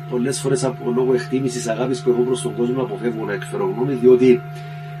πολλές φορές από λόγω εκτίμησης αγάπης που έχω προς τον κόσμο αποφεύγω να εκφέρω γνώμη, διότι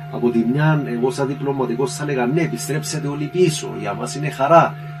από τη μια εγώ σαν διπλωματικός θα έλεγα ναι, επιστρέψετε όλοι πίσω, για μας είναι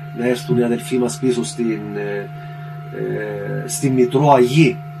χαρά να έρθουν οι αδελφοί μας πίσω στην Μητρό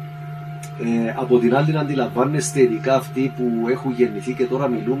Αγή. Από την άλλη να αντιλαμβάνεστε, ειδικά αυτοί που έχουν γεννηθεί και τώρα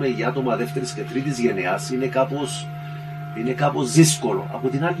μιλούμε για άτομα δεύτερης και τρίτης γενεάς, είναι κάπως δύσκολο. Από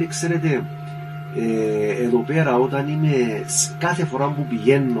την άλλη, ξέρετε, εδώ πέρα όταν κάθε φορά που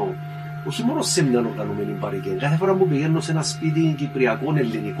πηγαίνω, όχι μόνο σε μια οργανωμένη παροικία, κάθε φορά που πηγαίνω σε ένα σπίτι κυπριακό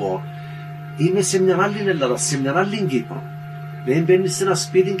ελληνικό, είμαι σε μια άλλη Ελλάδα, σε μια άλλη Κύπρο. Δεν μπαίνεις σε ένα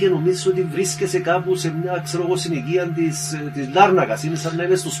σπίτι και νομίζεις ότι βρίσκεσαι κάπου σε μια συνοικία της Λάρνακας. Είναι σαν να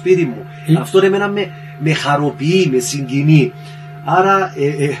είμαι στο σπίτι μου. Αυτό εμένα με χαροποιεί, με συγκινεί. Άρα,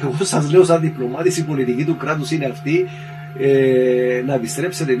 εγώ σας λέω σαν διπλωμάτης, η πολιτική του κράτους είναι αυτή, να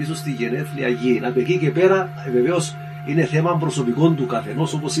επιστρέψετε πίσω στη γενέθλια γη. Από εκεί και πέρα, βεβαίως, είναι θέμα προσωπικών του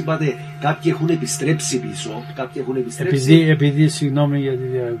καθενός. Όπως είπατε, κάποιοι έχουν επιστρέψει πίσω. Επειδή συγγνώμη για τη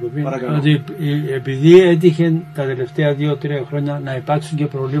διακοπή, ότι επειδή έτυχε τα τελευταία 2-3 χρόνια να υπάρξουν και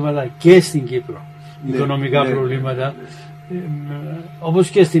προβλήματα και στην Κύπρο, οικονομικά προβλήματα, όπως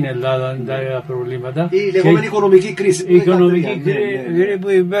και στην Ελλάδα τα προβλήματα. Η λεγόμενη οικονομική κρίση. Η οικονομική κρίση που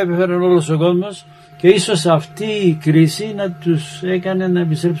υπέφεραν όλος ο κόσμος και ίσως αυτή η κρίση να τους έκανε να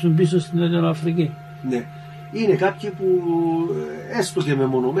επιστρέψουν πίσω στην Νότιο Αφρική. Ναι. Είναι κάποιοι που έστω και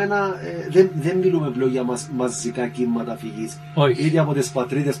μεμονωμένα δεν μιλούμε πλέον για μαζικά κύματα φυγής. Είτε από τις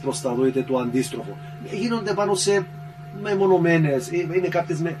πατρίδες προς τα δω είτε το αντίστροφο. Γίνονται πάνω σε μεμονωμένες, είναι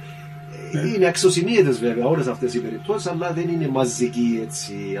κάποιες Είναι αξιοσημείωτες βέβαια όλες αυτές οι περιπτώσεις, αλλά δεν είναι μαζική,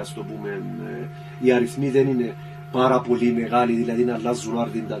 έτσι, ας το πούμε. Οι αριθμοί δεν είναι πάρα πολύ μεγάλοι, δηλαδή να αλλάζουν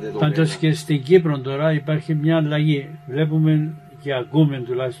άρδιν τα δεδομένα. Πάντως και στην Κύπρο τώρα υπάρχει μια αλλαγή. Βλέπουμε και ακούμε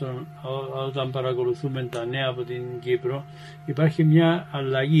τουλάχιστον όταν παρακολουθούμε τα νέα από την Κύπρο, υπάρχει μια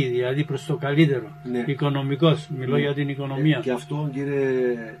αλλαγή, δηλαδή προς το καλύτερο. Ναι. Οικονομικός, μιλώ για την οικονομία. Και αυτό, κύριε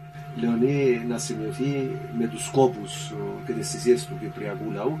Λεωνί, να σημειωθεί με τους σκόπους και τις θυσίες του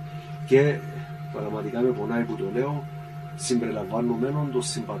κυπριακού λαού, και πραγματικά με πονάει που το λέω, συμπεριλαμβανομένων των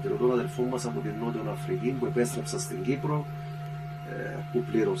συμπατριωτών αδελφών μας από την Νότιο Αφρική που επέστρεψαν στην Κύπρο, που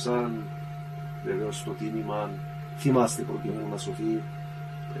πλήρωσαν βεβαίως το τίμημα. Θυμάστε προκειμένου να σωθεί.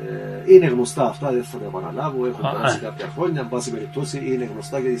 Είναι γνωστά αυτά, δεν θα τα επαναλάβω. Έχουν περάσει κάποια χρόνια. Εν πάση περιπτώσει, είναι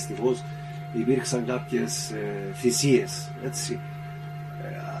γνωστά και δυστυχώς υπήρξαν κάποιες θυσίες. Έτσι.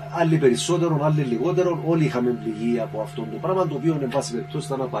 Άλλοι περισσότερον, άλλοι λιγότερον. Όλοι είχαμε πληγεί από αυτό το πράγμα, το οποίο εν πάση περιπτώσει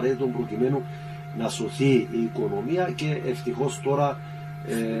ήταν απαραίτητο προκειμένου να σωθεί η οικονομία, και ευτυχώς τώρα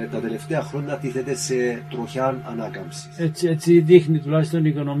τα τελευταία χρόνια τίθεται σε τροχιά ανάκαμψη. Έτσι δείχνει τουλάχιστον η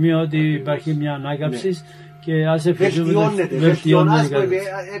οικονομία ότι υπάρχει μια ανάκαμψη. Ναι. Και ας βελτιώνεται,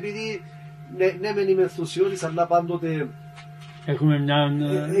 επειδή ναι μεν είμαι ενθουσιώδης, αλλά πάντοτε έχουμε μια...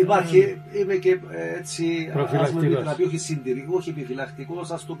 είμαι και έτσι, ας με επιτραπεί, όχι συντηρητικός, όχι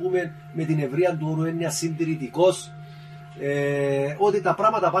επιφυλακτικός, ας το πούμε με την ευρεία του όρου έννοια συντηρητικός, ότι τα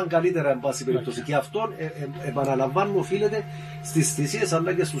πράγματα πάνε καλύτερα εν πάση περιπτώσει. Και αυτό, επαναλαμβάνω, οφείλεται στις θυσίες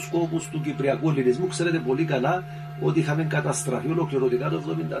αλλά και στους σκόπους του κυπριακού ελληνισμού. Ξέρετε πολύ καλά ότι είχαμε καταστραφεί ολοκληρωτικά το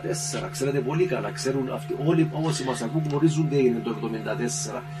 1974. Ξέρετε πολύ καλά, ξέρουν αυτοί, όλοι όσοι μας ακούν γνωρίζουν τι έγινε το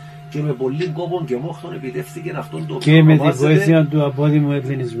 1974. Και με πολύ κόπο και μόχθον επιτεύχθηκε αυτόν το οποίο. Και με τη βοήθεια του απόδημου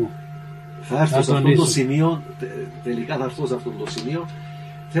ελληνισμού. Θα έρθω σε αυτό το σημείο, τελικά θα έρθω σε αυτό το σημείο.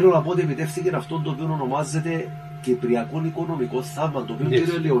 Θέλω να πω ότι επιτεύχθηκε αυτό το οποίο ονομάζεται Κυπριακό Οικονομικό Θαύμα, το οποίο,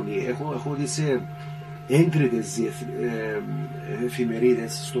 κύριε Λεονί, έχω δει σε έγκριτες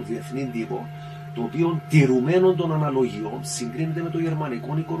εφημερίδες στο διεθνή τύπο, το οποίο τηρουμένων των αναλογιών συγκρίνεται με το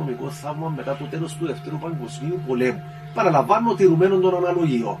Γερμανικό Οικονομικό Θαύμα μετά το τέλος του Δεύτερου Παγκοσμίου Πολέμου. Παραλαμβάνω, τηρουμένων των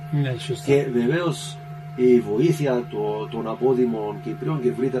αναλογιών. Ναι, και βεβαίως η βοήθεια των απόδημων Κυπρίων και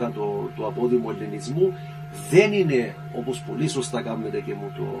ευρύτερα του απόδημου ελληνισμού δεν είναι, όπως πολύ σωστά κάνετε και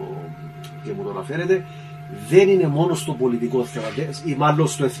μου το αναφέρετε, δεν είναι μόνο στο πολιτικό θέμα, ή μάλλον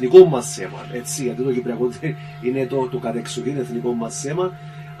στο εθνικό μας θέμα, έτσι, γιατί το Κυπριακό είναι το κατεξοχήν εθνικό μας θέμα,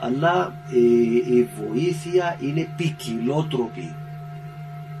 αλλά η βοήθεια είναι ποικιλότροπη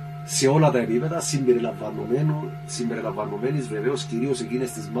σε όλα τα επίπεδα, συμπεριλαμβανομένης βεβαίως κυρίως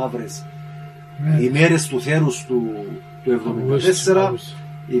εκείνες τις μαύρες ημέρες του θέρους του 1974.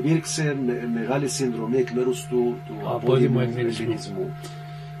 Υπήρξε μεγάλη συνδρομή εκ μέρους του απόδημου ελληνισμού.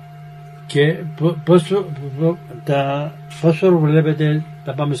 Και πώς βλέπετε,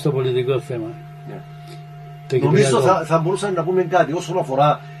 θα πάμε στο πολιτικό θέμα. Νομίζω θα μπορούσαμε να πούμε κάτι όσον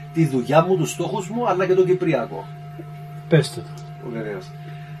αφορά τη δουλειά μου, τους στόχους μου, αλλά και το Κυπριακό. Πέστε το. Βεβαίως.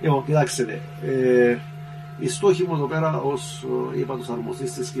 Κοιτάξτε, οι στόχοι μου εδώ πέρα ως Ύπατος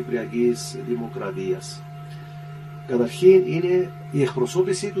Αρμοστής της Κυπριακής Δημοκρατίας, καταρχήν είναι η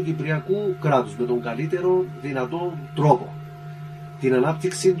εκπροσώπηση του Κυπριακού κράτους με τον καλύτερο δυνατό τρόπο. Την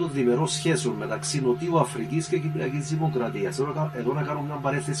ανάπτυξη των διμερών σχέσεων μεταξύ Νοτιού Αφρικής και Κυπριακής Δημοκρατίας. Εδώ να κάνω μια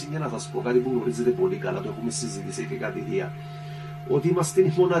παρέθεση για να σας πω κάτι που γνωρίζετε πολύ καλά, το έχουμε συζητήσει και κατηδία. Ότι είμαστε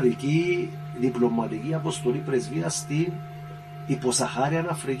η μοναδική διπλωματική αποστολή πρεσβείας στην υποσαχάρια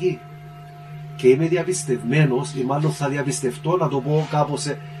Αφρική. Και είμαι διαπιστευμένος, ή μάλλον θα διαπιστευτώ, να το πω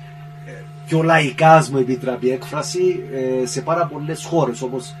κάπως πιο λαϊκά, ας μου επιτραπεί έκφραση, σε πάρα πολλές χώρες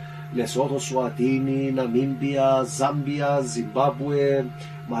όπως Λεσότο, Σουατίνη, Ναμίμπια, Ζάμπια, Ζιμπάμπουε,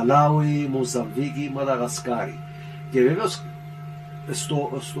 Μαλάουι, Μοζαμβίκη, Μαδαγασκάρη. Και βέβαιως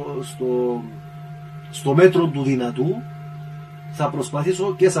στο μέτρο του δυνατού θα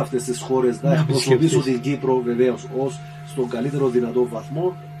προσπαθήσω και σε αυτές τις χώρες να εκπροσωπήσω την Κύπρο βεβαίως ως στον καλύτερο δυνατό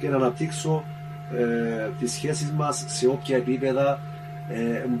βαθμό και να αναπτύξω τις σχέσεις μας σε όποια επίπεδα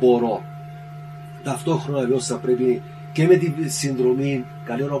μπορώ. Ταυτόχρονα βεβαίως θα πρέπει και με τη συνδρομή,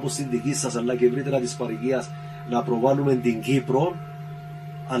 καλή ώρα όπως την δική σας, αλλά και ευρύτερα της παροικίας, να προβάλλουμε την Κύπρο,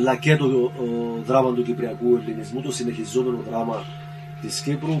 αλλά και το δράμα του Κυπριακού Ελληνισμού, το συνεχιζόμενο δράμα της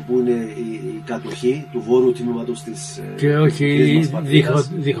Κύπρου, που είναι η κατοχή του βόρειου τμήματος της και όχι η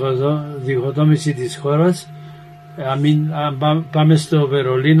διχοτόμηση της χώρας. Αν πάμε στο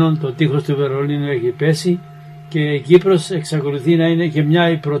Βερολίνο, το τείχος του Βερολίνου έχει πέσει και η Κύπρος εξακολουθεί να είναι και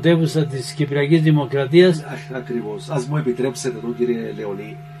μια πρωτεύουσα της Κυπριακής Δημοκρατίας. Ακριβώς. Ας μου επιτρέψετε εδώ, κύριε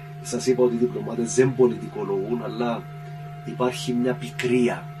Λεονί, σας είπα ότι οι διπλωμάτες δεν πολιτικολογούν, αλλά υπάρχει μια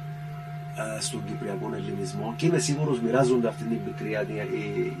πικρία στον κυπριακό ελληνισμό, και είμαι σίγουρος μοιράζονται αυτή την πικρία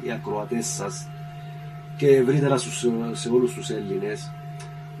οι ακροατές σας και ευρύτερα σε όλους τους Έλληνες,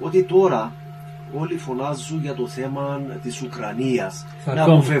 ότι τώρα όλοι φωνάζουν για το θέμα της Ουκρανίας, να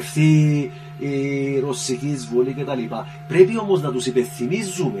αποφευθεί η ρωσική εισβολή κτλ. Πρέπει όμως να τους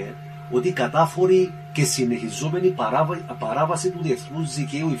υπενθυμίζουμε ότι η κατάφορη και συνεχιζόμενη παράβαση του διεθνούς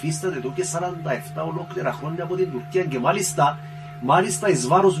δικαίου υφίσταται εδώ και 47 ολόκληρα χρόνια από την Τουρκία, και μάλιστα εις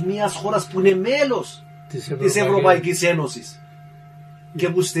βάρος μιας χώρας που είναι μέλος της Ευρωπαϊκής Ένωσης και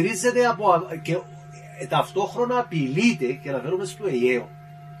που στηρίζεται και ταυτόχρονα απειλείται, και αναφέρομαι στο ΕΕ,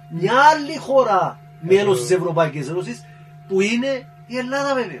 μια άλλη χώρα μέλος της Ευρωπαϊκής Ένωσης που είναι η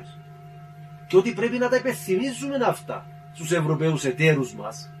Ελλάδα βεβαίως. Και ότι πρέπει να τα υπενθυμίζουμε αυτά στους Ευρωπαίους εταίρους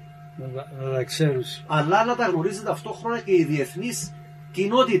μας, να τα ξέρουν, αλλά να τα γνωρίζει ταυτόχρονα και η διεθνής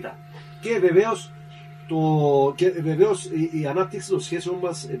κοινότητα. Και βεβαίως η ανάπτυξη των σχέσεων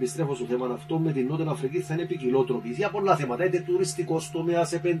μας, επιστρέφω στο θέμα αυτό, με την Νότια Αφρική θα είναι ποικιλότροπη για πολλά θέματα, είτε τουριστικός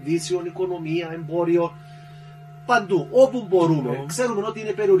τομέας, επενδύσεων, οικονομία, εμπόριο, παντού, όπου μπορούμε. Ξέρουμε ότι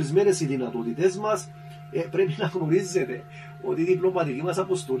είναι περιορισμένες οι δυνατότητες μας. Πρέπει να γνωρίζετε ότι η διπλωματική μας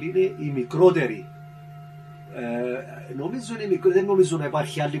αποστολή είναι η μικρότερη. Δεν νομίζω να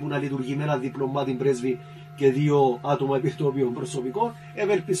υπάρχει άλλη που να λειτουργεί με ένα διπλωμάτη πρέσβη και 2 άτομα επιτόπιων προσωπικών.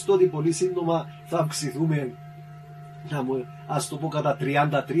 Ευελπιστώ ότι πολύ σύντομα θα αυξηθούμε, ας το πω, κατά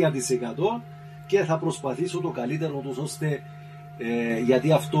 33%, και θα προσπαθήσω το καλύτερο τους, ώστε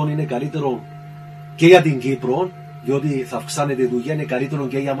γιατί αυτό είναι καλύτερο και για την Κύπρο, διότι θα αυξάνεται η δουλειά, είναι καλύτερο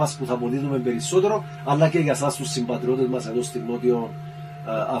και για μας που θα αποδίδουμε περισσότερο, αλλά και για εσάς τους συμπατριώτες μας εδώ στην Νότιο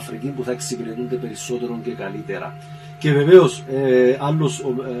Αφρική, που θα εξυπηρετούνται περισσότερο και καλύτερα. Και βεβαίως άλλος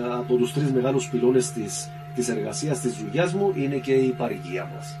από τους 3 μεγάλους πυλώνες της εργασίας, της δουλειάς μου, είναι και η παροικία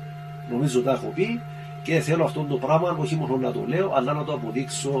μας. Νομίζω τα έχω πει και θέλω αυτό το πράγμα όχι μόνο να το λέω, αλλά να το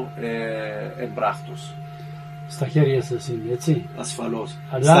αποδείξω εμπράκτος. Στα χέρια σας είναι, έτσι. Ασφαλώς.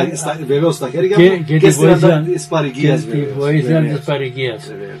 Βεβαίως στα χέρια μου και της παροικίας. Και τη βοήθεια της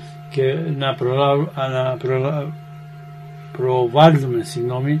παροικίας. Και να προβάλλουμε,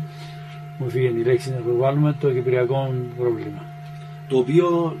 μου φύγει η λέξη, να προβάλλουμε το κυπριακό πρόβλημα. Το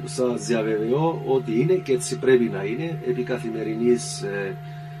οποίο σας διαβεβαιώ ότι είναι, και έτσι πρέπει να είναι, επί καθημερινής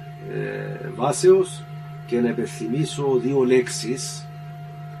βάσεως, και να υπενθυμίσω 2 λέξεις: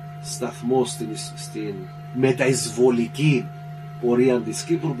 σταθμό στην μεταεισβολική πορεία της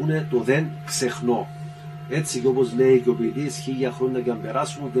Κύπρου, που είναι το δεν ξεχνώ. Έτσι, και όπως λέει και ο ποιητής, 1000 χρόνια και αν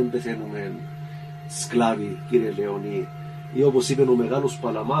περάσουν δεν πεθαίνουμε σκλάβοι, κύριε Λεονί. Ή όπως είπε ο μεγάλος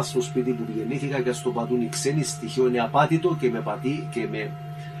Παλαμάς, στο σπίτι που γεννήθηκα και στο πατούν οι ξένοι, στοιχείο είναι απάτητο και με πατεί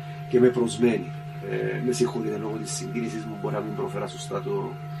και με προσμένει. Με συγχωρείτε λόγω της συγκίνησης μου, μπορεί να μην προφέρα σωστά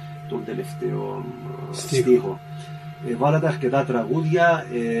τον τελευταίο στίχο. Βάλατε αρκετά τραγούδια,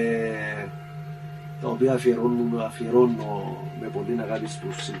 τα οποία αφιερώνω με πολύ αγάπη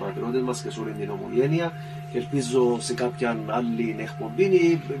στους συμπατριώτες μας και σε όλη την ομογένεια, και ελπίζω σε κάποια άλλη εκπομπή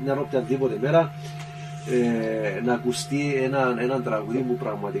ή μια οποιαδήποτε μέρα να ακουστεί έναν τραγουδί που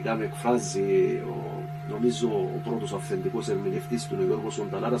πραγματικά με εκφράζει, νομίζω ο πρώτος αυθεντικός ερμηνευτής του Γιώργος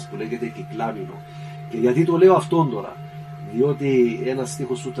Σονταλάρας, που λέγεται Κυκλάμινο. Και γιατί το λέω αυτόν τώρα? Διότι ένας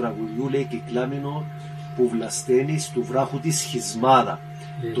στίχος του τραγουδιού λέει Κυκλάμινο που βλασταίνει του βράχου τη σχισμάδα.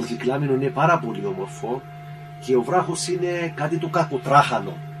 Yes. Το Κυκλάμινο είναι πάρα πολύ όμορφο και ο βράχος είναι κάτι το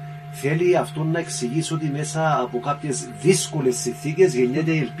κακοτράχανο. Θέλει αυτό να εξηγήσει ότι μέσα από κάποιες δύσκολες συνθήκες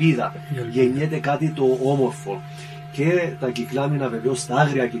γεννιέται η ελπίδα, γεννιέται κάτι το όμορφο. Και τα κυκλάμινα, βεβαίως τα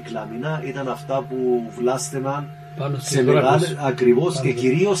άγρια κυκλάμινα, ήταν αυτά που βλάσταιναν σε μεγάλες, ακριβώς, και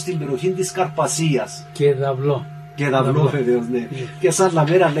κυρίως στην περιοχή της Καρπασίας. Και Δαυλό. Και Δαυλό, βεβαίως, ναι. Yeah. Και σαν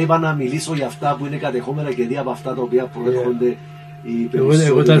λαμέρα λέει, είπα να μιλήσω για αυτά που είναι κατεχόμενα και δει από αυτά τα οποία προέρχονται.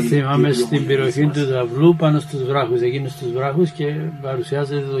 Εγώ τα θυμάμαι στην περιοχή του Δαυλού, πάνω στους βράχους, εκείνους τους βράχους, και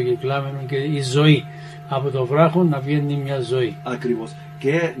παρουσιάζεται το κυκλάμενο και η ζωή. Από το βράχο να βγαίνει μια ζωή. Ακριβώς.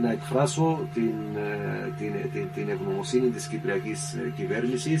 Και να εκφράσω την ευγνωμοσύνη της Κυπριακής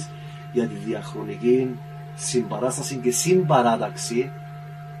κυβέρνησης για τη διαχρονική συμπαράσταση και συμπαράταξη,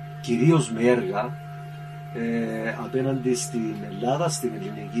 κυρίως με έργα, απέναντι στην Ελλάδα, στην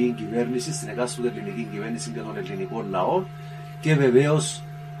ελληνική κυβέρνηση, στην εκάστοτε ελληνική κυβέρνηση και τον ελληνικό λαό, και βεβαίως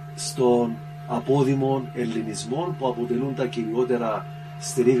στον απόδημο ελληνισμό που αποτελούν τα κυριότερα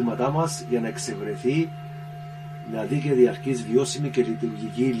στηρίγματά μας για να εξευρεθεί μια δίκαιη, διαρκής, βιώσιμη και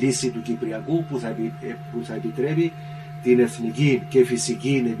λειτουργική λύση του Κυπριακού που θα επιτρέπει την εθνική και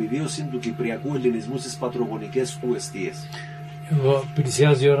φυσική επιβίωση του Κυπριακού ελληνισμού στις πατρογονικές του εστίες. Εγώ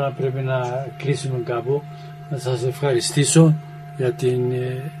πλησιάζει η ώρα, πρέπει να κλείσουμε κάπου. Να σας ευχαριστήσω για την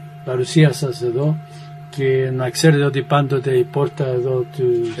παρουσία σας εδώ και να ξέρετε ότι πάντοτε η πόρτα εδώ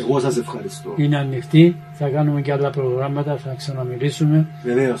Εγώ σας ευχαριστώ. Είναι ανοιχτή. Θα κάνουμε και άλλα προγράμματα, θα ξαναμιλήσουμε.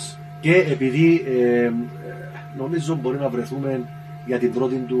 Βεβαίως. Και επειδή νομίζω μπορεί να βρεθούμε για την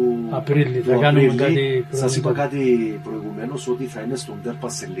 1η του Απρίλη, θα κάνουμε κάτι. Σας είπα κάτι προηγουμένως, ότι θα είμαι στον Τέρπα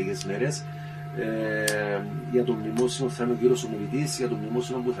σε λίγες μέρες. Για το μνημόσυνο θα είναι ο κύριος ομιλητής, για το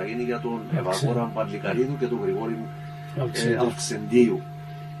μνημόσυνο που θα γίνει για τον Ευαγόρα Παρλικαρίδου και τον Γρηγόρη Αυξεντίου.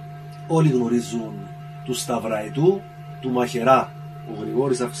 Όλοι γνωρίζουν του Σταυραετού, του Μαχερά, ο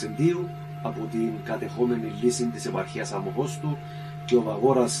Γρηγόρης Αυξεντίου από την κατεχόμενη λύση της επαρχίας Αμοχώστου και ο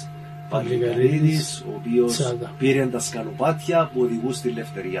Βαγόρας Παρλικαρίδης, ο οποίος πήρε τα σκαλοπάτια που οδηγούν στη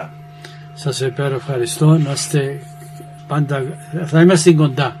Λευτεριά. Σας ευχαριστώ, να είστε πάντα, θα είμαστε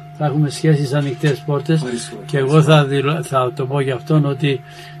κοντά, θα έχουμε σχέσεις, ανοιχτές πόρτες. Και εγώ θα το πω για αυτόν ότι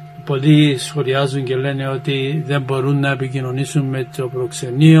πολλοί σχολιάζουν και λένε ότι δεν μπορούν να επικοινωνήσουν με το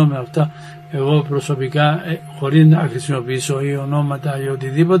προξενείο, με αυτά. Εγώ προσωπικά, χωρίς να χρησιμοποιήσω ή ονόματα ή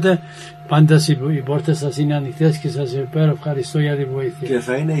οτιδήποτε, πάντα οι πόρτες σας είναι ανοιχτές και σας ευχαριστώ για τη βοήθεια. Και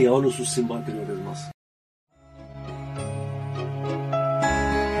θα είναι για όλους τους συμπατριώτες μας.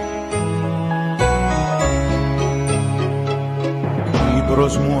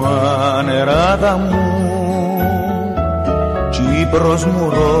 Κύπρος μου, ανεράδα μου, Κύπρος μου,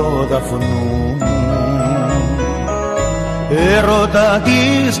 ρόδαφνου μου, έρωτα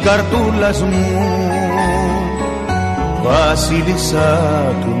της καρτούλας μου, βασίλισσα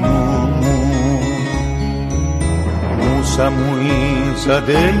του νου μου, μούσα μου είσαι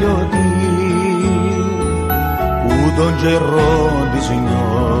τέλειωτη, που τον καιρό της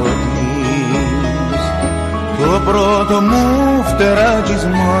νιώτης, το πρώτο μου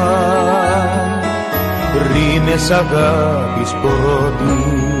φτεράκισμα, ρήμες αγάπης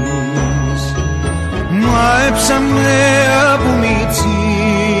πρώτης, μα έψαμε από μίτσι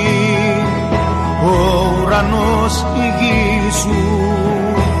ο ουρανός η γη σου,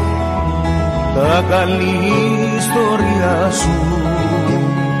 τα καλή ιστορία σου,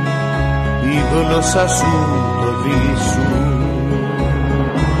 η γλώσσα σου, το βίσου.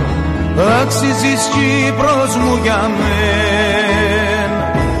 Αξίζεις Κύπρος μου για μεν,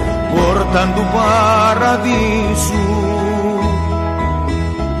 πόρταν του παραδείσου,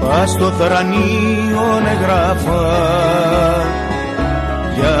 πας στο θρανίον εγγράφα,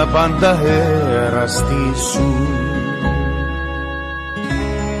 για πάντα εραστή σου.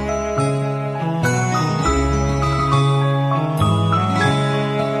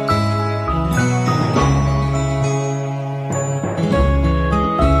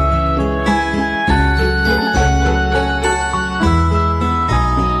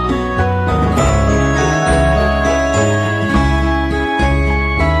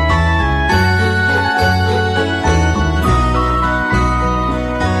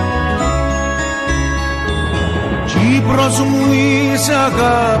 Κύπρος μου είσαι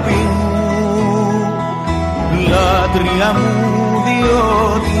αγάπη μου, λάτρια μου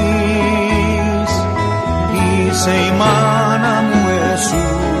διότης, είσαι η μάνα μου εσού,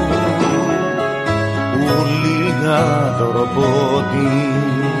 ούλη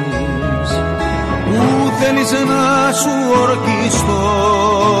ανθρωπότης, που θέλεις να σου ορκιστώ,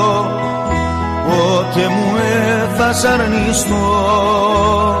 πότε μου θα σ' αρνιστώ,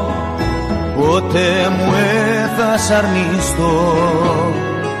 πότε μου θα σ' αρνιστώ,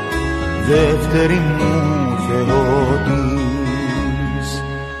 δεύτερη μου Θεότης,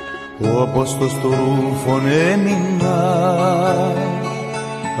 όπως το στρούφον έμεινα,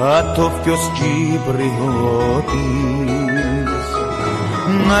 ατόφιος Κυπριώτης,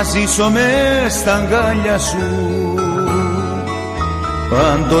 να ζήσω μες στα αγκάλια σου,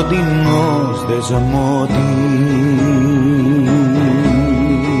 παντοτινός δεσμότης.